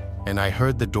stopped, and I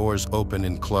heard the doors open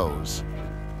and close.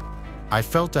 I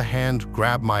felt a hand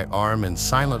grab my arm and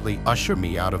silently usher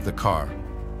me out of the car.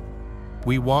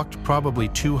 We walked probably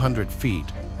 200 feet,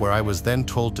 where I was then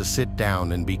told to sit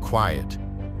down and be quiet.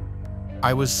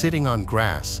 I was sitting on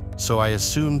grass, so I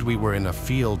assumed we were in a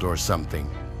field or something.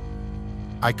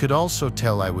 I could also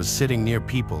tell I was sitting near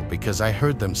people because I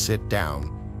heard them sit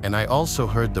down, and I also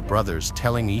heard the brothers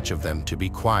telling each of them to be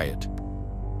quiet.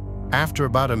 After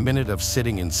about a minute of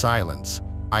sitting in silence,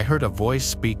 I heard a voice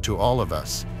speak to all of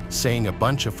us, saying a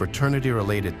bunch of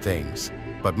fraternity-related things,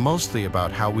 but mostly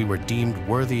about how we were deemed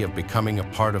worthy of becoming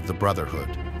a part of the brotherhood.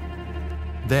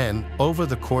 Then, over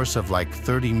the course of like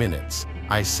 30 minutes,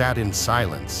 I sat in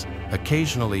silence,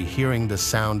 occasionally hearing the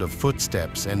sound of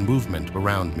footsteps and movement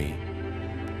around me.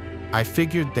 I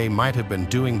figured they might have been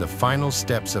doing the final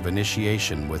steps of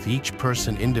initiation with each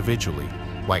person individually,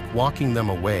 like walking them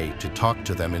away to talk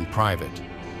to them in private.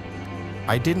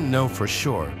 I didn't know for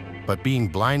sure, but being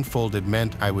blindfolded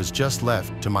meant I was just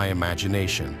left to my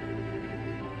imagination.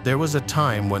 There was a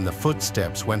time when the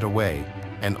footsteps went away,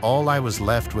 and all I was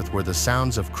left with were the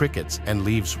sounds of crickets and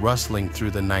leaves rustling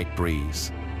through the night breeze.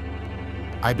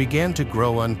 I began to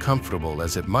grow uncomfortable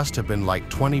as it must have been like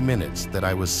 20 minutes that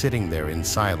I was sitting there in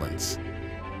silence.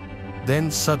 Then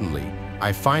suddenly,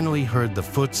 I finally heard the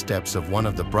footsteps of one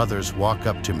of the brothers walk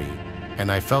up to me,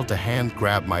 and I felt a hand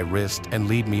grab my wrist and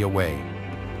lead me away.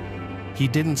 He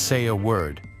didn't say a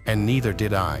word, and neither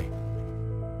did I.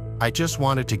 I just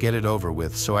wanted to get it over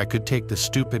with so I could take the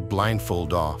stupid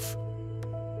blindfold off.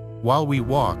 While we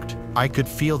walked, I could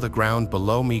feel the ground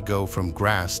below me go from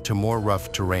grass to more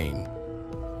rough terrain.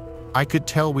 I could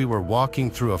tell we were walking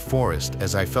through a forest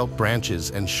as I felt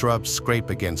branches and shrubs scrape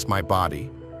against my body.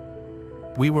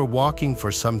 We were walking for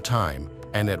some time,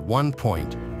 and at one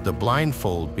point, the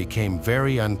blindfold became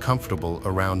very uncomfortable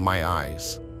around my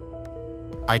eyes.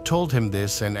 I told him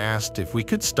this and asked if we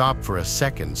could stop for a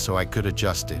second so I could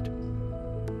adjust it.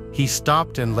 He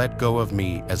stopped and let go of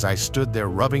me as I stood there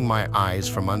rubbing my eyes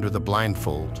from under the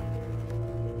blindfold.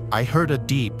 I heard a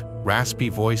deep, raspy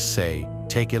voice say,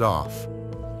 "Take it off."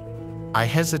 I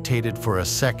hesitated for a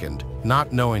second,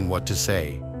 not knowing what to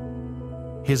say.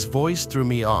 His voice threw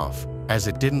me off, as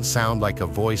it didn't sound like a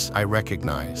voice I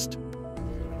recognized.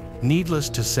 Needless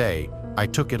to say, I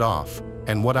took it off,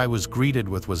 and what I was greeted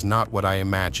with was not what I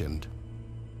imagined.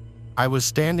 I was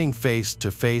standing face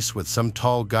to face with some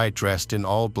tall guy dressed in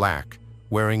all black,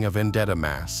 wearing a vendetta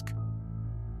mask.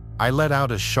 I let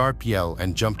out a sharp yell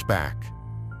and jumped back.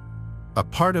 A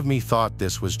part of me thought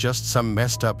this was just some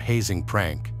messed up hazing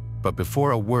prank, but before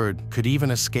a word could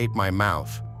even escape my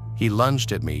mouth, he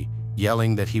lunged at me,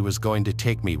 yelling that he was going to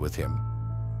take me with him.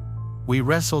 We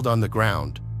wrestled on the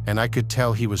ground, and I could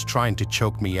tell he was trying to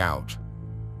choke me out.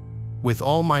 With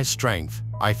all my strength,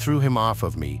 I threw him off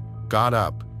of me, got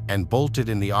up, and bolted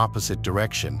in the opposite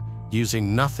direction,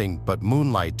 using nothing but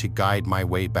moonlight to guide my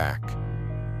way back.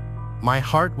 My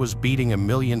heart was beating a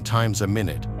million times a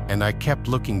minute, and I kept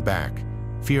looking back,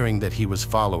 fearing that he was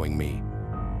following me.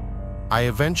 I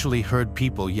eventually heard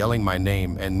people yelling my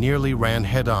name and nearly ran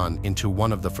head-on into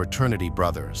one of the fraternity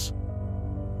brothers.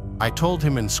 I told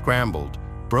him in scrambled,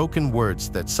 broken words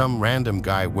that some random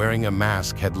guy wearing a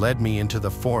mask had led me into the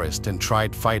forest and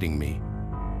tried fighting me.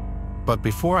 But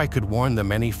before I could warn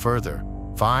them any further,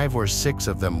 5 or 6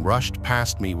 of them rushed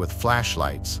past me with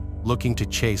flashlights, looking to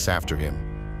chase after him.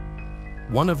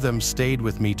 One of them stayed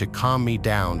with me to calm me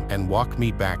down and walk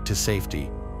me back to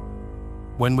safety.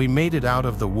 When we made it out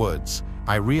of the woods,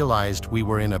 I realized we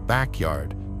were in a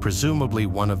backyard, presumably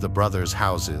one of the brothers'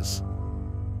 houses.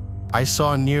 I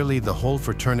saw nearly the whole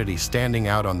fraternity standing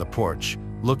out on the porch,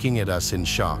 looking at us in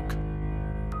shock.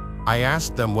 I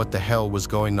asked them what the hell was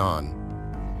going on.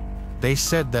 They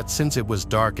said that since it was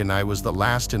dark and I was the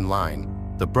last in line,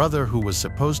 the brother who was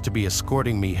supposed to be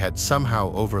escorting me had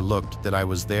somehow overlooked that I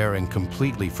was there and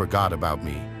completely forgot about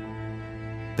me.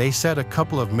 They said a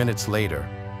couple of minutes later,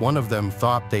 one of them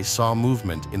thought they saw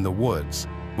movement in the woods,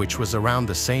 which was around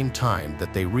the same time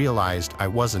that they realized I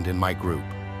wasn't in my group.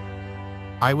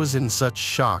 I was in such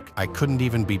shock I couldn't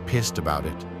even be pissed about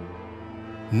it.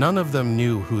 None of them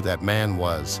knew who that man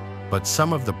was, but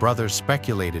some of the brothers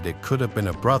speculated it could have been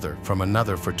a brother from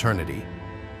another fraternity.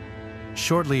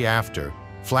 Shortly after,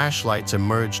 flashlights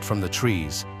emerged from the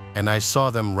trees, and I saw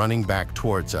them running back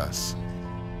towards us.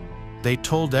 They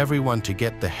told everyone to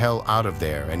get the hell out of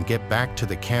there and get back to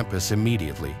the campus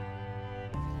immediately.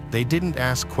 They didn't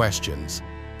ask questions,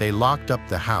 they locked up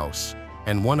the house,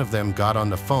 and one of them got on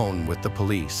the phone with the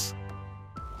police.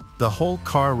 The whole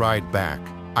car ride back,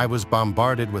 I was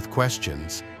bombarded with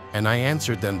questions, and I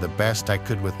answered them the best I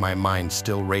could with my mind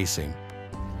still racing.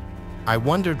 I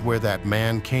wondered where that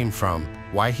man came from,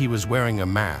 why he was wearing a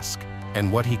mask,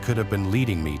 and what he could have been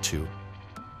leading me to.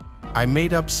 I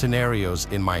made up scenarios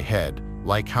in my head,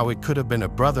 like how it could have been a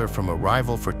brother from a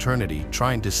rival fraternity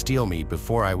trying to steal me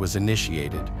before I was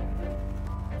initiated.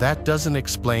 That doesn't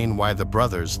explain why the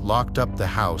brothers locked up the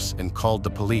house and called the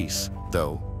police,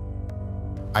 though.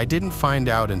 I didn't find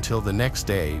out until the next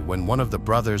day when one of the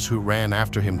brothers who ran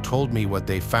after him told me what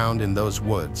they found in those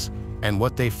woods, and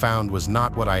what they found was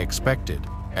not what I expected.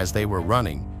 As they were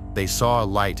running, they saw a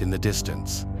light in the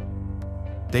distance.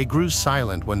 They grew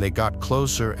silent when they got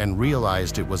closer and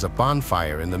realized it was a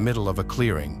bonfire in the middle of a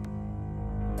clearing.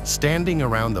 Standing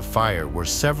around the fire were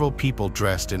several people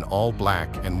dressed in all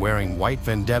black and wearing white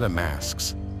vendetta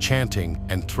masks, chanting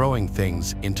and throwing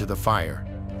things into the fire.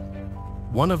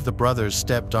 One of the brothers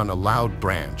stepped on a loud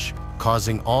branch,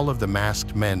 causing all of the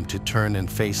masked men to turn and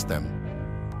face them.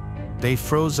 They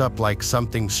froze up like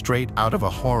something straight out of a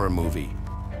horror movie.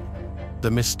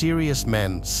 The mysterious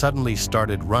men suddenly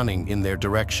started running in their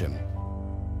direction.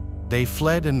 They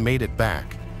fled and made it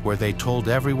back, where they told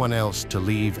everyone else to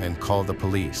leave and call the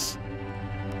police.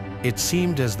 It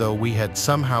seemed as though we had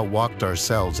somehow walked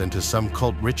ourselves into some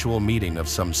cult ritual meeting of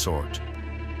some sort.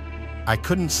 I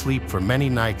couldn't sleep for many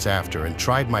nights after and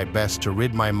tried my best to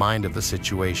rid my mind of the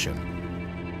situation.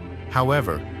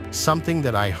 However, something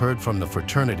that I heard from the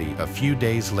fraternity a few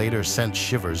days later sent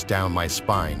shivers down my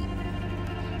spine.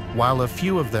 While a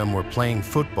few of them were playing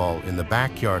football in the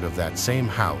backyard of that same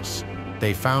house,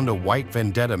 they found a white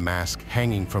vendetta mask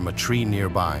hanging from a tree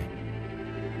nearby.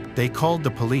 They called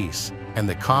the police, and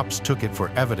the cops took it for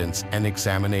evidence and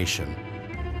examination.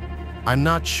 I'm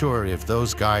not sure if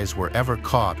those guys were ever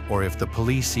caught or if the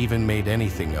police even made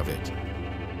anything of it.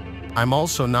 I'm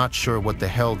also not sure what the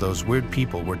hell those weird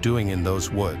people were doing in those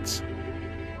woods.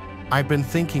 I've been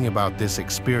thinking about this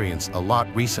experience a lot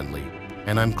recently,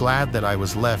 and I'm glad that I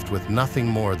was left with nothing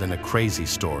more than a crazy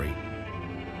story.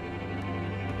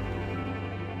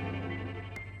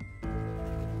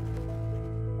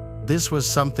 This was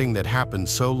something that happened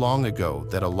so long ago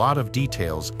that a lot of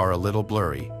details are a little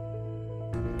blurry.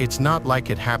 It's not like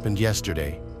it happened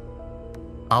yesterday.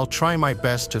 I'll try my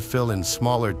best to fill in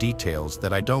smaller details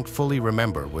that I don't fully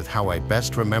remember with how I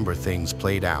best remember things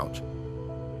played out.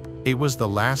 It was the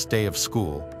last day of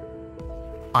school.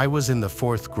 I was in the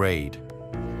 4th grade.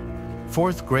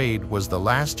 4th grade was the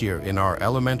last year in our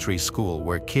elementary school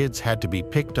where kids had to be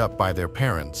picked up by their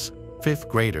parents. 5th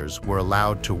graders were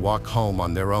allowed to walk home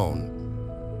on their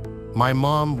own. My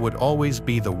mom would always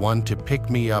be the one to pick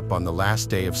me up on the last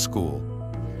day of school.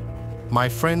 My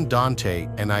friend Dante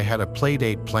and I had a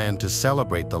playdate planned to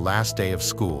celebrate the last day of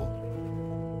school.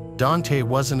 Dante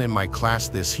wasn't in my class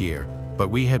this year, but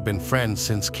we had been friends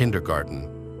since kindergarten.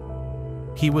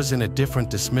 He was in a different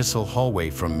dismissal hallway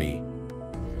from me.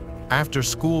 After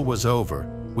school was over,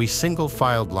 we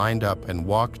single-filed lined up and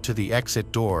walked to the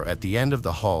exit door at the end of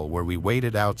the hall where we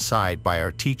waited outside by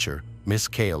our teacher, Miss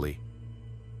Cayley.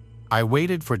 I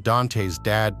waited for Dante's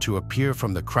dad to appear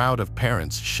from the crowd of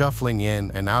parents shuffling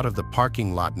in and out of the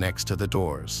parking lot next to the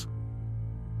doors.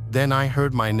 Then I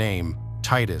heard my name,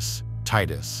 Titus.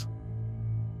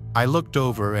 I looked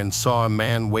over and saw a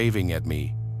man waving at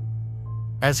me.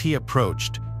 As he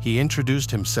approached, He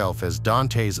introduced himself as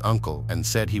Dante's uncle and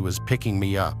said he was picking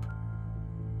me up.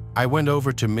 I went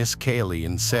over to Miss Kaylee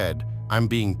and said, "I'm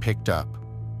being picked up."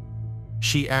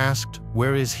 She asked,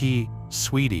 "Where is he,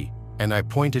 sweetie?" And I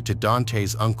pointed to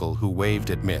Dante's uncle, who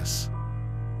waved at Miss.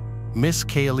 Miss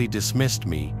Kaylee dismissed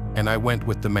me, and I went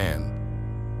with the man.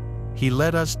 He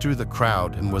led us through the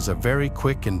crowd and was a very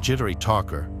quick and jittery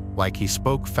talker, like he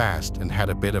spoke fast and had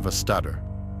a bit of a stutter.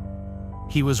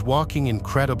 He was walking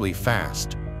incredibly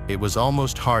fast. It was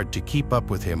almost hard to keep up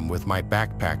with him with my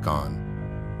backpack on.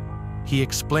 He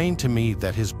explained to me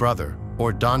that his brother,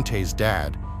 or Dante's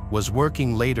dad, was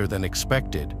working later than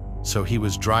expected, so he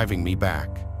was driving me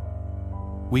back.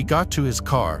 We got to his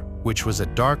car, which was a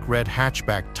dark red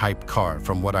hatchback type car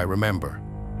from what I remember.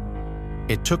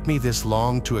 It took me this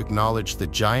long to acknowledge the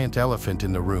giant elephant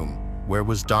in the room. Where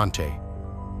was Dante?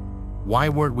 Why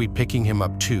weren't we picking him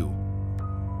up too?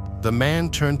 The man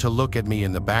turned to look at me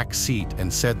in the back seat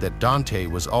and said that Dante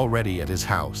was already at his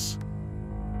house.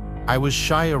 I was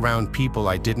shy around people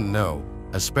I didn't know,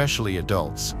 especially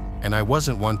adults, and I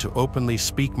wasn't one to openly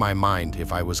speak my mind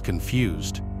if I was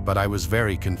confused, but I was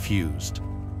very confused.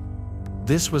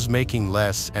 This was making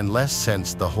less and less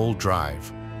sense the whole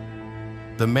drive.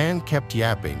 The man kept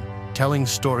yapping, telling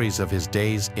stories of his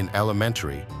days in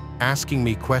elementary, asking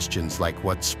me questions like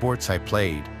what sports I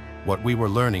played, what we were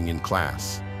learning in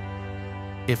class.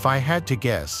 If I had to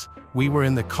guess, we were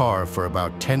in the car for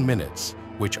about 10 minutes,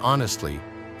 which honestly,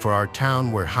 for our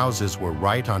town where houses were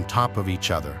right on top of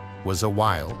each other, was a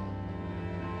while.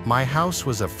 My house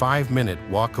was a 5-minute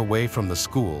walk away from the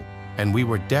school, and we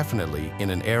were definitely in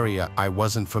an area I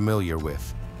wasn't familiar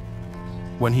with.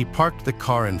 When he parked the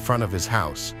car in front of his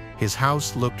house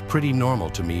looked pretty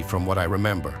normal to me from what I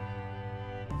remember.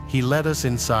 He led us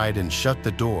inside and shut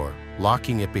the door,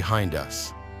 locking it behind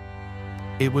us.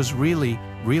 It was really,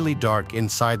 really dark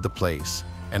inside the place,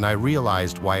 and I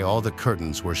realized why all the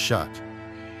curtains were shut.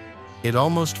 It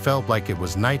almost felt like it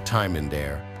was nighttime in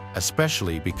there,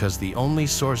 especially because the only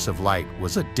source of light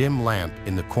was a dim lamp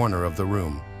in the corner of the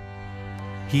room.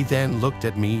 He then looked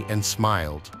at me and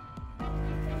smiled.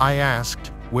 I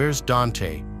asked, "Where's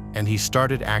Dante?" and he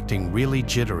started acting really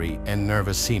jittery and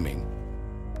nervous seeming.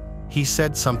 He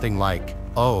said something like,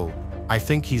 "Oh, I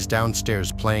think he's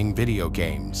downstairs playing video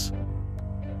games.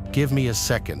 Give me a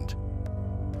second.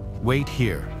 Wait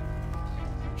here."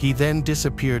 He then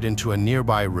disappeared into a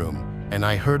nearby room, and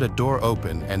I heard a door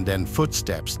open and then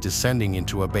footsteps descending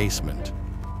into a basement.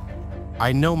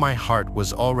 I know my heart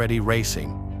was already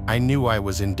racing. I knew I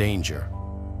was in danger.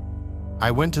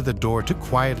 I went to the door to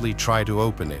quietly try to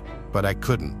open it, but I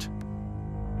couldn't.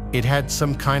 It had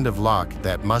some kind of lock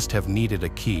that must have needed a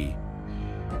key.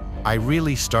 I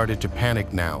really started to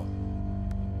panic now.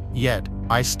 Yet,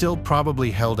 I still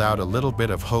probably held out a little bit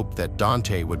of hope that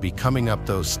Dante would be coming up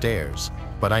those stairs,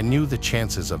 but I knew the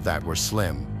chances of that were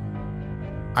slim.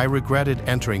 I regretted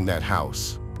entering that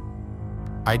house.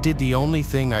 I did the only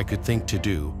thing I could think to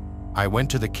do. I went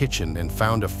to the kitchen and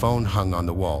found a phone hung on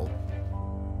the wall.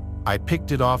 I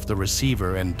picked it off the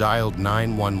receiver and dialed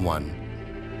 911.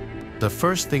 The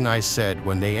first thing I said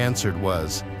when they answered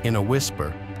was, in a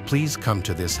whisper, "Please come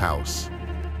to this house.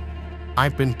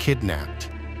 I've been kidnapped."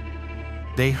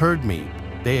 They heard me,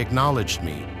 they acknowledged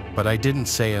me, but I didn't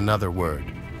say another word.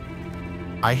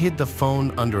 I hid the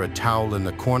phone under a towel in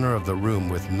the corner of the room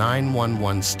with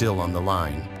 911 still on the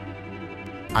line.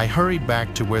 I hurried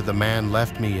back to where the man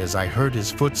left me as I heard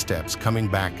his footsteps coming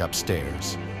back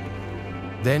upstairs.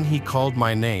 Then he called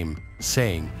my name,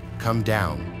 saying, "Come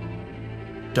down.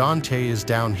 Dante is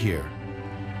down here."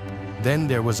 Then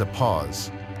there was a pause.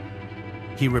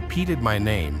 He repeated my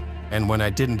name, and when I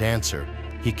didn't answer,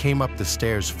 he came up the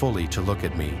stairs fully to look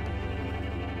at me.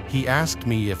 He asked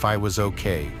me if I was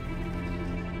okay.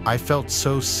 I felt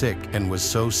so sick and was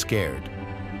so scared.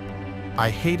 I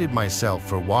hated myself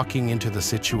for walking into the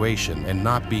situation and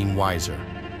not being wiser.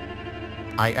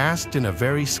 I asked in a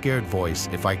very scared voice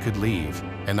if I could leave,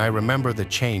 and I remember the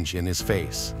change in his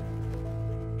face.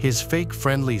 His fake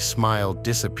friendly smile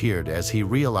disappeared as he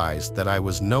realized that I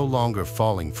was no longer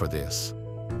falling for this.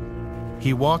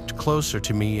 He walked closer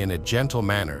to me in a gentle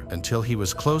manner until he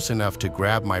was close enough to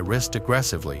grab my wrist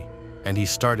aggressively, and he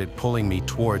started pulling me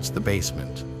towards the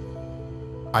basement.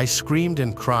 I screamed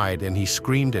and cried, and he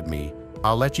screamed at me,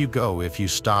 "I'll let you go if you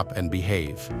stop and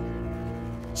behave."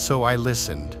 So I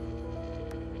listened.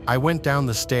 I went down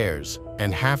the stairs,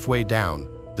 and halfway down,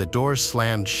 the door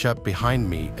slammed shut behind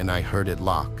me and I heard it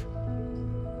lock.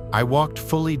 I walked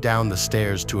fully down the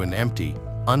stairs to an empty,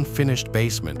 unfinished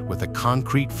basement with a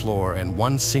concrete floor and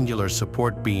one singular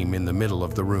support beam in the middle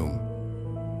of the room.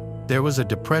 There was a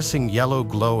depressing yellow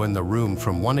glow in the room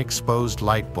from one exposed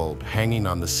light bulb hanging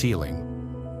on the ceiling.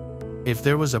 If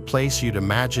there was a place you'd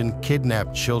imagine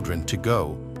kidnapped children to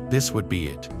go, this would be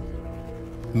it.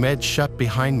 Med shut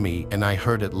behind me and I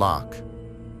heard it lock.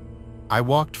 I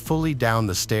walked fully down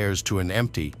the stairs to an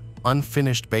empty,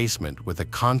 unfinished basement with a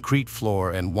concrete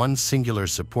floor and one singular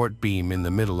support beam in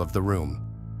the middle of the room.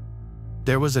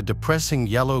 There was a depressing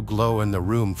yellow glow in the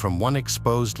room from one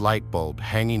exposed light bulb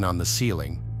hanging on the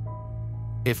ceiling.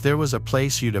 If there was a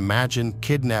place you'd imagine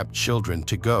kidnapped children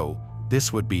to go,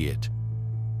 this would be it.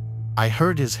 I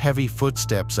heard his heavy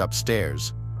footsteps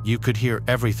upstairs. You could hear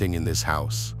everything in this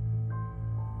house.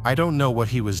 I don't know what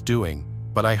he was doing,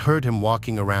 but I heard him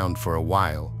walking around for a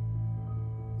while.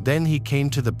 Then he came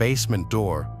to the basement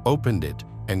door, opened it,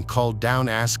 and called down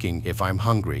asking if I'm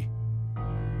hungry.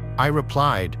 I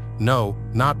replied, no,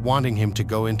 not wanting him to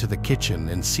go into the kitchen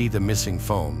and see the missing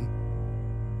phone.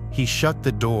 He shut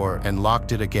the door and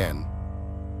locked it again.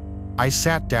 I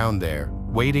sat down there,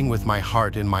 waiting with my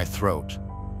heart in my throat.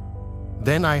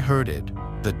 Then I heard it,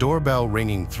 the doorbell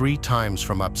ringing 3 times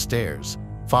from upstairs,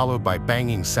 followed by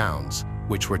banging sounds,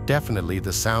 which were definitely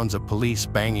the sounds of police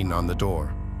banging on the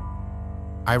door.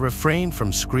 I refrained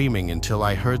from screaming until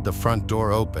I heard the front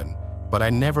door open, but I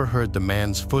never heard the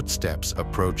man's footsteps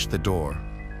approach the door.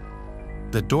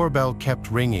 The doorbell kept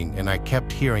ringing and I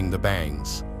kept hearing the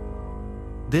bangs.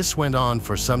 This went on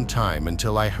for some time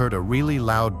until I heard a really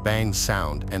loud bang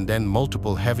sound and then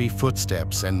multiple heavy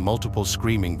footsteps and multiple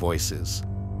screaming voices.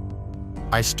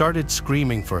 I started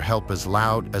screaming for help as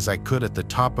loud as I could at the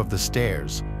top of the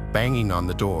stairs, banging on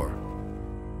the door.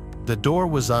 The door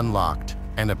was unlocked,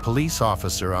 and a police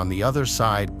officer on the other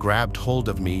side grabbed hold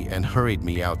of me and hurried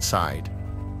me outside.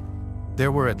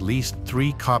 There were at least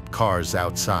 3 cop cars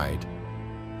outside.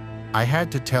 I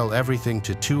had to tell everything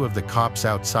to 2 of the cops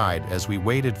outside as we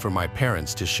waited for my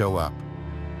parents to show up.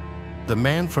 The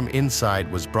man from inside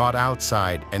was brought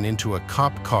outside and into a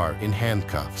cop car in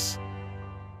handcuffs.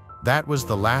 That was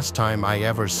the last time I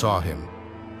ever saw him.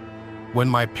 When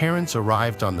my parents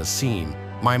arrived on the scene,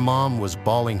 my mom was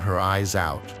bawling her eyes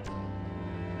out.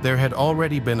 There had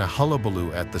already been a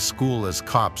hullabaloo at the school as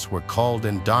cops were called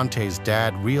and Dante's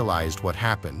dad realized what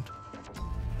happened.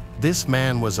 This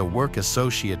man was a work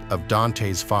associate of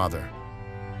Dante's father.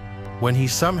 When he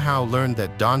somehow learned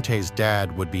that Dante's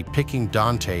dad would be picking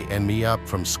Dante and me up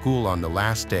from school on the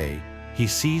last day, he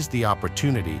seized the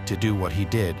opportunity to do what he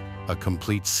did, a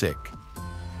complete sick.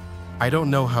 I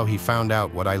don't know how he found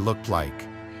out what I looked like.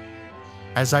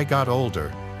 As I got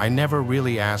older, I never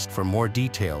really asked for more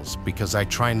details because I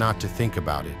try not to think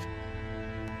about it.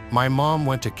 My mom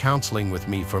went to counseling with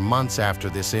me for months after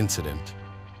this incident.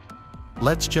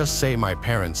 Let's just say my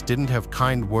parents didn't have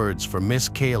kind words for Miss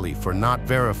Kaylee for not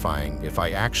verifying if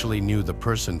I actually knew the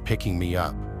person picking me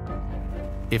up.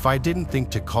 If I didn't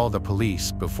think to call the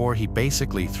police before he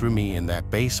basically threw me in that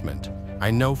basement,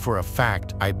 I know for a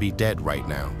fact I'd be dead right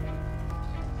now.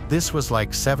 This was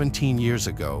like 17 years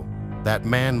ago. That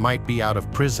man might be out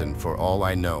of prison for all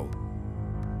I know.